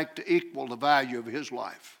would it take to equal the value of his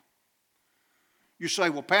life? You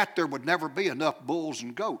say, well, Pat, there would never be enough bulls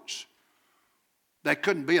and goats. There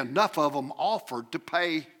couldn't be enough of them offered to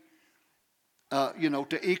pay,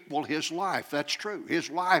 to equal his life. That's true.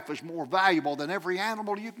 His life is more valuable than every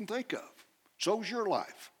animal you can think of. So's your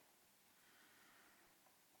life.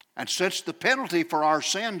 And since the penalty for our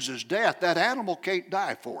sins is death, that animal can't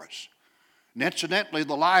die for us. And incidentally,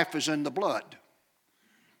 the life is in the blood.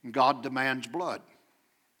 And God demands blood.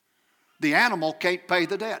 The animal can't pay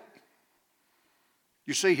the debt.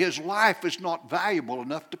 You see, his life is not valuable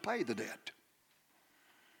enough to pay the debt.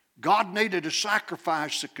 God needed a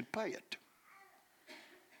sacrifice that could pay it.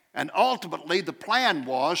 And ultimately, the plan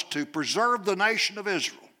was to preserve the nation of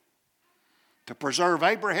Israel, to preserve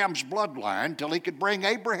Abraham's bloodline till he could bring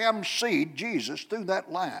Abraham's seed, Jesus, through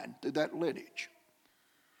that line, through that lineage,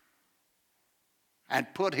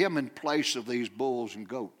 and put him in place of these bulls and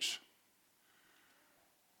goats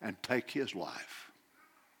and take his life.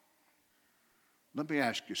 Let me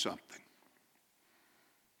ask you something.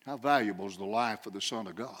 How valuable is the life of the Son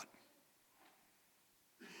of God?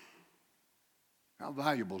 How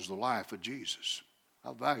valuable is the life of Jesus?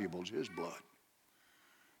 How valuable is his blood?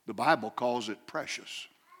 The Bible calls it precious.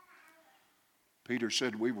 Peter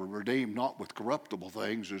said we were redeemed not with corruptible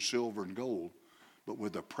things as silver and gold, but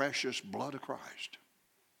with the precious blood of Christ.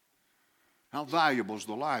 How valuable is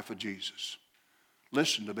the life of Jesus?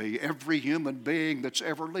 Listen to me, every human being that's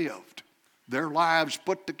ever lived, their lives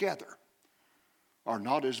put together are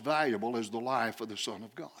not as valuable as the life of the Son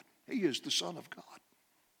of God. He is the Son of God.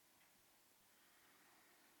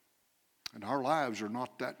 And our lives are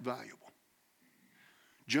not that valuable.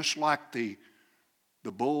 Just like the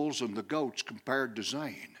bulls and the goats compared to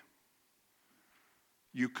Zane,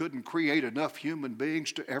 you couldn't create enough human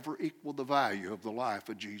beings to ever equal the value of the life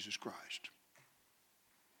of Jesus Christ.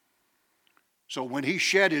 So when he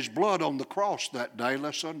shed his blood on the cross that day,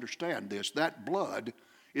 let's understand this, that blood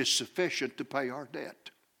is sufficient to pay our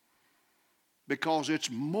debt because it's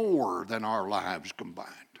more than our lives combined.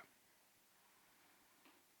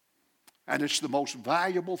 And it's the most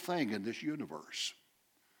valuable thing in this universe.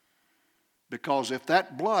 Because if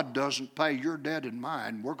that blood doesn't pay your debt and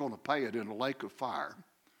mine, we're going to pay it in a lake of fire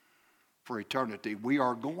for eternity. We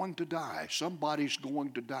are going to die. Somebody's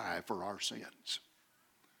going to die for our sins.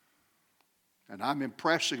 And I'm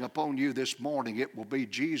impressing upon you this morning, it will be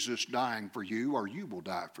Jesus dying for you or you will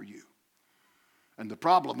die for you. And the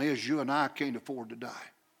problem is you and I can't afford to die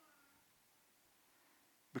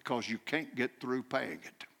because you can't get through paying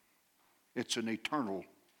it. It's an eternal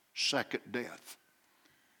second death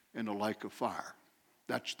in a lake of fire.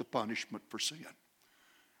 That's the punishment for sin.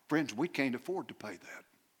 Friends, we can't afford to pay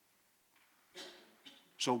that.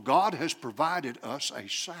 So God has provided us a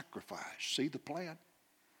sacrifice. See the plan?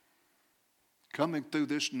 Coming through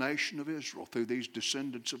this nation of Israel, through these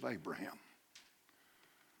descendants of Abraham.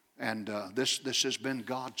 And this has been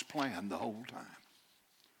God's plan the whole time.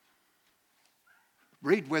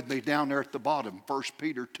 Read with me down there at the bottom, 1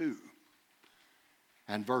 Peter 2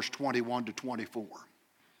 and verse 21 to 24.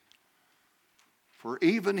 For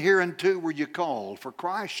even hereunto were you called, for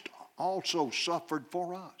Christ also suffered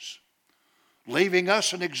for us, leaving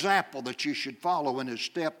us an example that you should follow in his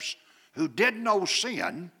steps, who did no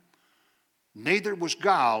sin, neither was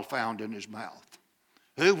guile found in his mouth.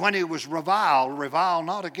 Who, when he was reviled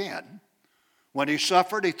not again. When he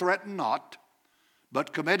suffered, he threatened not,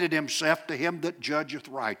 but committed himself to him that judgeth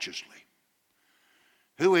righteously.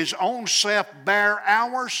 Who his own self bare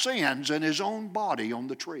our sins in his own body on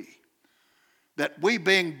the tree, that we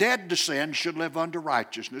being dead to sin should live unto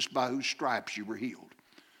righteousness, by whose stripes you were healed.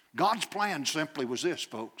 God's plan simply was this,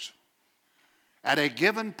 folks. At a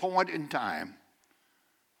given point in time,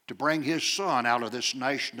 to bring his Son out of this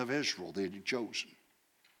nation of Israel that he had chosen,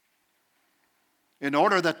 in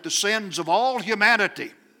order that the sins of all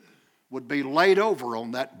humanity would be laid over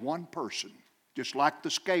on that one person, just like the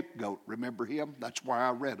scapegoat. Remember him? That's why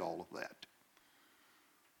I read all of that.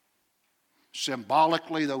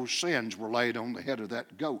 Symbolically, those sins were laid on the head of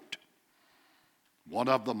that goat. One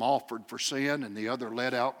of them offered for sin and the other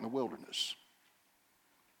led out in the wilderness.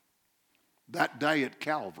 That day at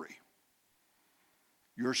Calvary,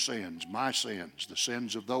 your sins, my sins, the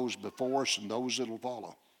sins of those before us and those that will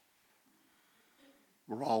follow,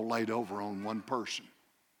 were all laid over on one person.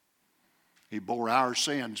 He bore our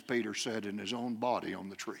sins, Peter said, in his own body on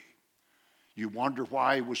the tree. You wonder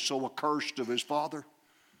why he was so accursed of his Father?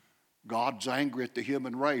 God's angry at the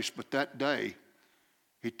human race, but that day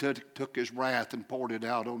he took his wrath and poured it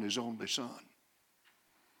out on his only Son.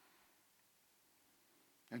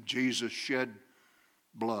 And Jesus shed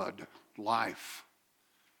blood, life,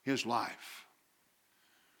 his life,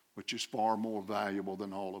 which is far more valuable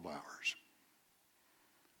than all of ours.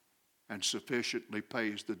 and sufficiently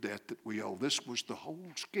pays the debt that we owe. This was the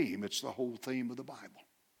whole scheme. It's the whole theme of the Bible.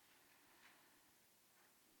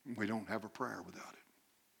 We don't have a prayer without it.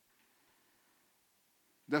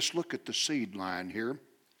 Let's look at the seed line here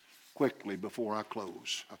quickly before I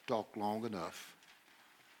close. I've talked long enough.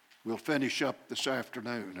 We'll finish up this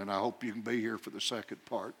afternoon, and I hope you can be here for the second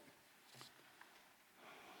part.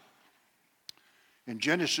 In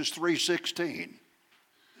Genesis 3:16,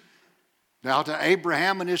 now to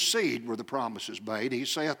Abraham and his seed were the promises made. He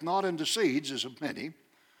saith not unto seeds as of many,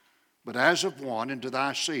 but as of one, and to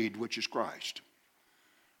thy seed, which is Christ.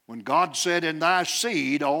 When God said, in thy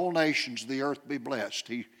seed all nations of the earth be blessed,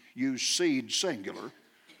 he used seed singular.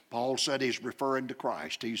 Paul said he's referring to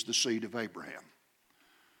Christ. He's the seed of Abraham.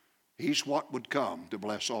 He's what would come to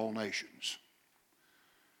bless all nations.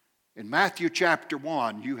 In Matthew chapter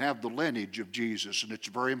 1, you have the lineage of Jesus, and it's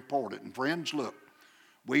very important. And friends, look,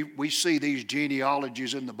 we see these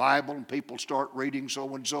genealogies in the Bible, and people start reading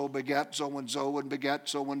so-and-so begat so-and-so and begat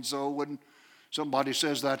so-and-so, and somebody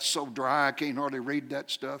says that's so dry I can't hardly read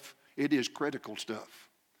that stuff. It is critical stuff.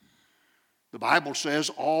 The Bible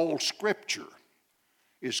says all Scripture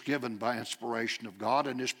is given by inspiration of God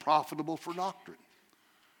and is profitable for doctrine.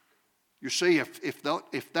 You see, if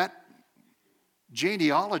that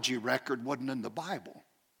genealogy record wasn't in the Bible,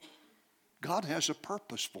 God has a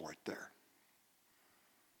purpose for it there.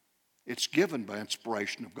 It's given by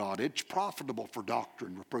inspiration of God. It's profitable for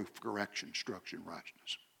doctrine, reproof, correction, instruction,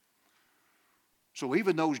 righteousness. So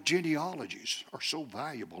even those genealogies are so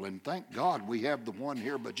valuable, and thank God we have the one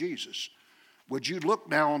here by Jesus. Would you look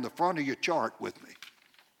now on the front of your chart with me,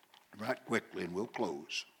 right quickly, and we'll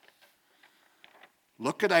close.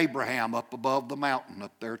 Look at Abraham up above the mountain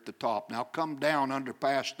up there at the top. Now come down under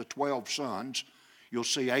past the 12 sons. You'll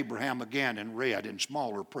see Abraham again in red in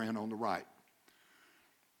smaller print on the right.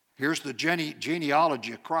 Here's the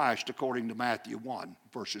genealogy of Christ according to Matthew 1,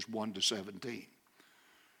 verses 1 to 17.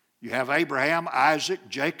 You have Abraham, Isaac,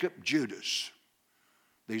 Jacob, Judas.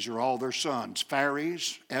 These are all their sons.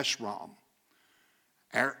 Phares, Esrom,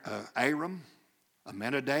 Aram,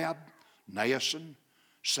 Aminadab, Naasson,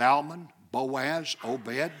 Salmon, Boaz,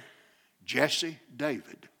 Obed, Jesse,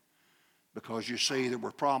 David. Because you see there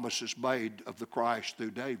were promises made of the Christ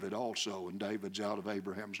through David also, and David's out of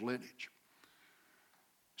Abraham's lineage.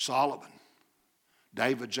 Solomon.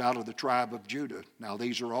 David's out of the tribe of Judah. Now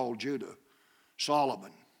these are all Judah.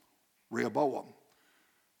 Solomon, Rehoboam,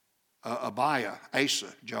 Abiah,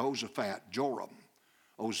 Asa, Jehoshaphat, Joram,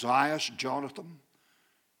 Ozias, Jonathan,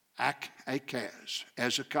 Achaz,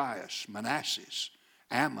 Ezekias, Manasseh,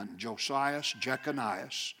 Ammon, Josias,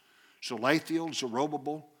 Jeconias, Salathiel,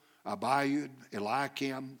 Zerubbabel, Abiud,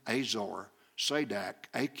 Eliakim, Azor, Sadak,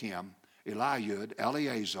 Achim, Eliud,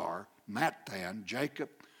 Eleazar, Matthan, Jacob,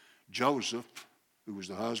 Joseph, who was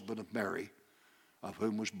the husband of Mary, of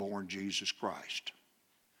whom was born Jesus Christ.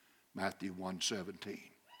 Matthew 1:17.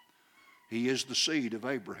 He is the seed of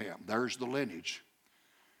Abraham. There's the lineage.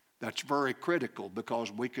 That's very critical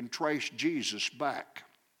because we can trace Jesus back.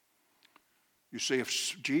 You see,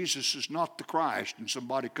 if Jesus is not the Christ and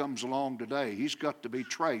somebody comes along today, he's got to be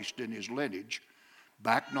traced in his lineage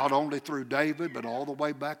back not only through David, but all the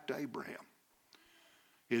way back to Abraham.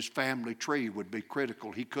 His family tree would be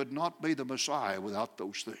critical. He could not be the Messiah without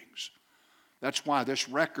those things. That's why this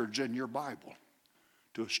record's in your Bible,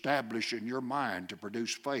 to establish in your mind, to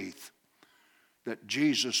produce faith that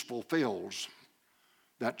Jesus fulfills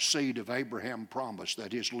that seed of Abraham promise,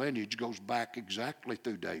 that his lineage goes back exactly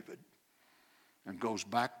through David and goes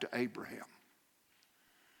back to Abraham.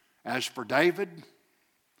 As for David,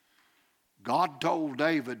 God told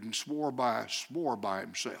David and swore by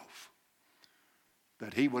himself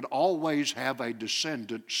that he would always have a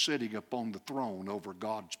descendant sitting upon the throne over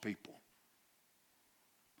God's people.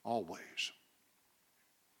 Always.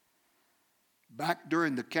 Back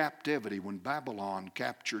during the captivity when Babylon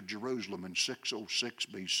captured Jerusalem in 606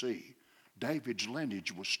 BC, David's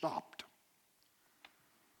lineage was stopped.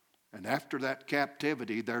 And after that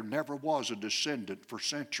captivity, there never was a descendant for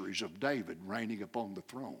centuries of David reigning upon the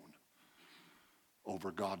throne over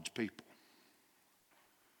God's people.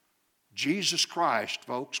 Jesus Christ,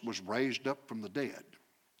 folks, was raised up from the dead,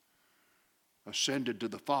 ascended to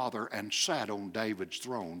the Father, and sat on David's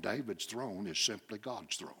throne. David's throne is simply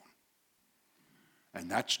God's throne.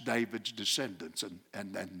 And that's David's descendants.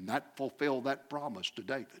 And that fulfilled that promise to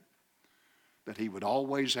David, that he would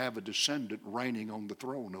always have a descendant reigning on the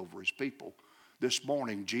throne over his people. This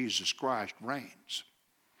morning, Jesus Christ reigns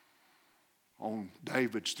on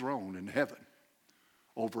David's throne in heaven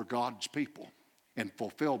over God's people in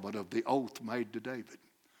fulfillment of the oath made to David.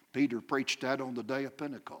 Peter preached that on the day of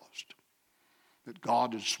Pentecost. that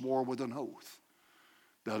God had swore with an oath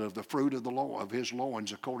that of the fruit of his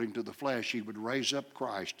loins, according to the flesh, he would raise up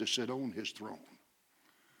Christ to sit on his throne.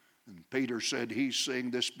 And Peter said, he's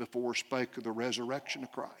saying this before spake of the resurrection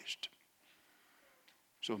of Christ.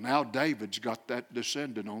 So now David's got that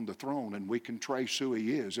descendant on the throne, and we can trace who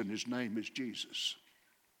he is, and his name is Jesus.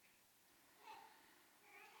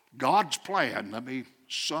 God's plan, let me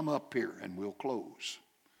sum up here and we'll close.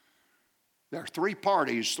 There are three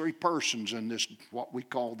parties, three persons in this, what we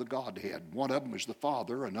call the Godhead. One of them is the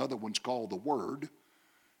Father, another one's called the Word,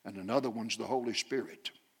 and another one's the Holy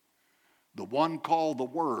Spirit. The one called the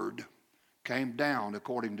Word came down,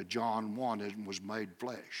 according to John 1, and was made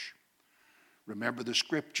flesh. Remember the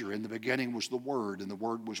scripture, in the beginning was the Word, and the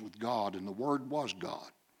Word was with God, and the Word was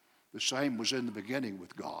God. The same was in the beginning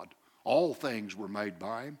with God. All things were made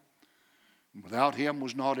by him. And without him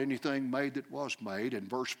was not anything made that was made. In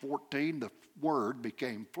verse 14, the Word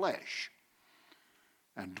became flesh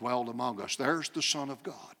and dwelled among us. There's the Son of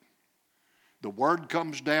God. The Word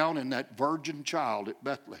comes down in that virgin child at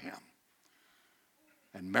Bethlehem.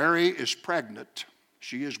 And Mary is pregnant.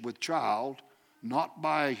 She is with child, not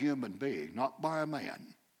by a human being, not by a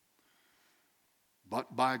man,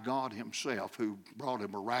 but by God himself, who brought a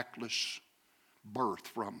miraculous birth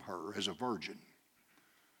from her as a virgin.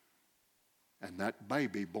 And that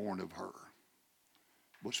baby born of her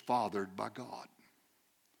was fathered by God,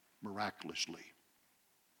 miraculously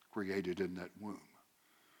created in that womb.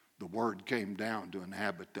 The Word came down to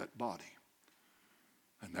inhabit that body.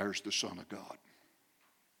 And there's the Son of God.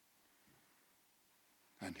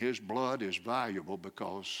 And his blood is valuable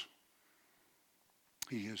because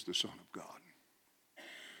he is the Son of God.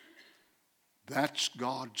 That's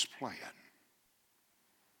God's plan,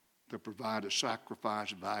 to provide a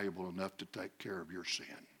sacrifice valuable enough to take care of your sin.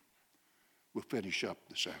 We'll finish up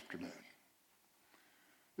this afternoon.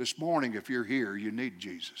 This morning, if you're here, you need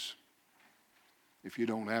Jesus. If you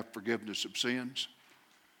don't have forgiveness of sins,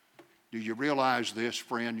 do you realize this,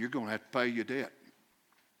 friend? You're going to have to pay your debt.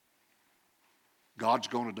 God's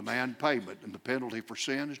going to demand payment, and the penalty for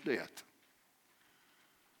sin is death.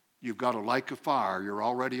 You've got a lake of fire. You're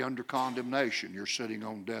already under condemnation. You're sitting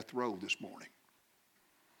on death row this morning.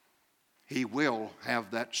 He will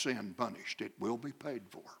have that sin punished. It will be paid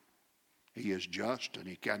for. He is just, and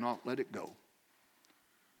he cannot let it go.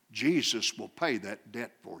 Jesus will pay that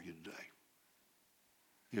debt for you today.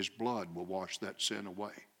 His blood will wash that sin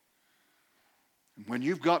away. And when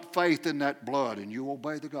you've got faith in that blood and you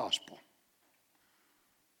obey the gospel,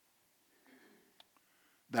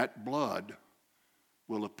 that blood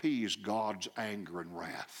will appease God's anger and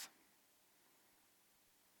wrath,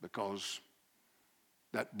 because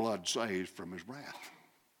that blood saves from his wrath.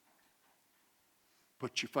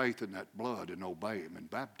 Put your faith in that blood and obey him in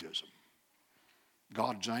baptism.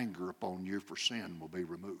 God's anger upon you for sin will be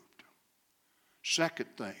removed.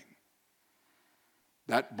 Second thing,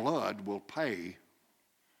 that blood will pay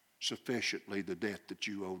sufficiently the debt that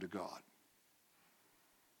you owe to God.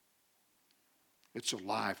 It's a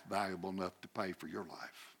life valuable enough to pay for your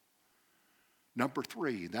life. Number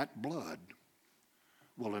three, that blood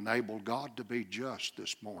will enable God to be just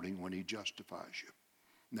this morning when he justifies you.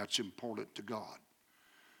 And that's important to God.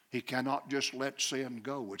 He cannot just let sin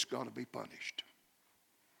go. It's got to be punished.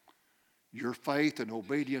 Your faith and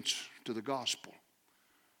obedience to the gospel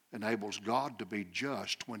enables God to be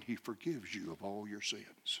just when he forgives you of all your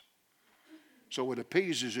sins. So it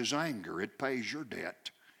appeases his anger. It pays your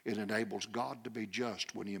debt. It enables God to be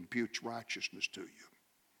just when he imputes righteousness to you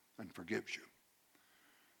and forgives you.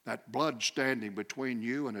 That blood standing between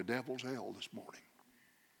you and the devil's hell this morning.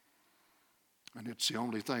 And it's the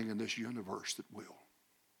only thing in this universe that will.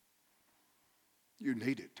 You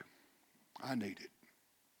need it. I need it.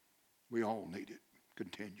 We all need it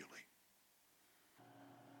continually.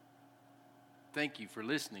 Thank you for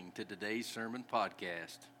listening to today's sermon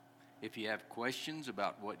podcast. If you have questions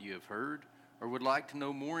about what you have heard or would like to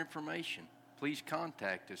know more information, please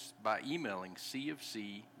contact us by emailing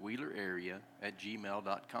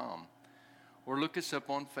cfcwheelerarea@gmail.com or look us up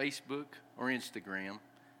on Facebook or Instagram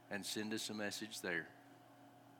and send us a message there.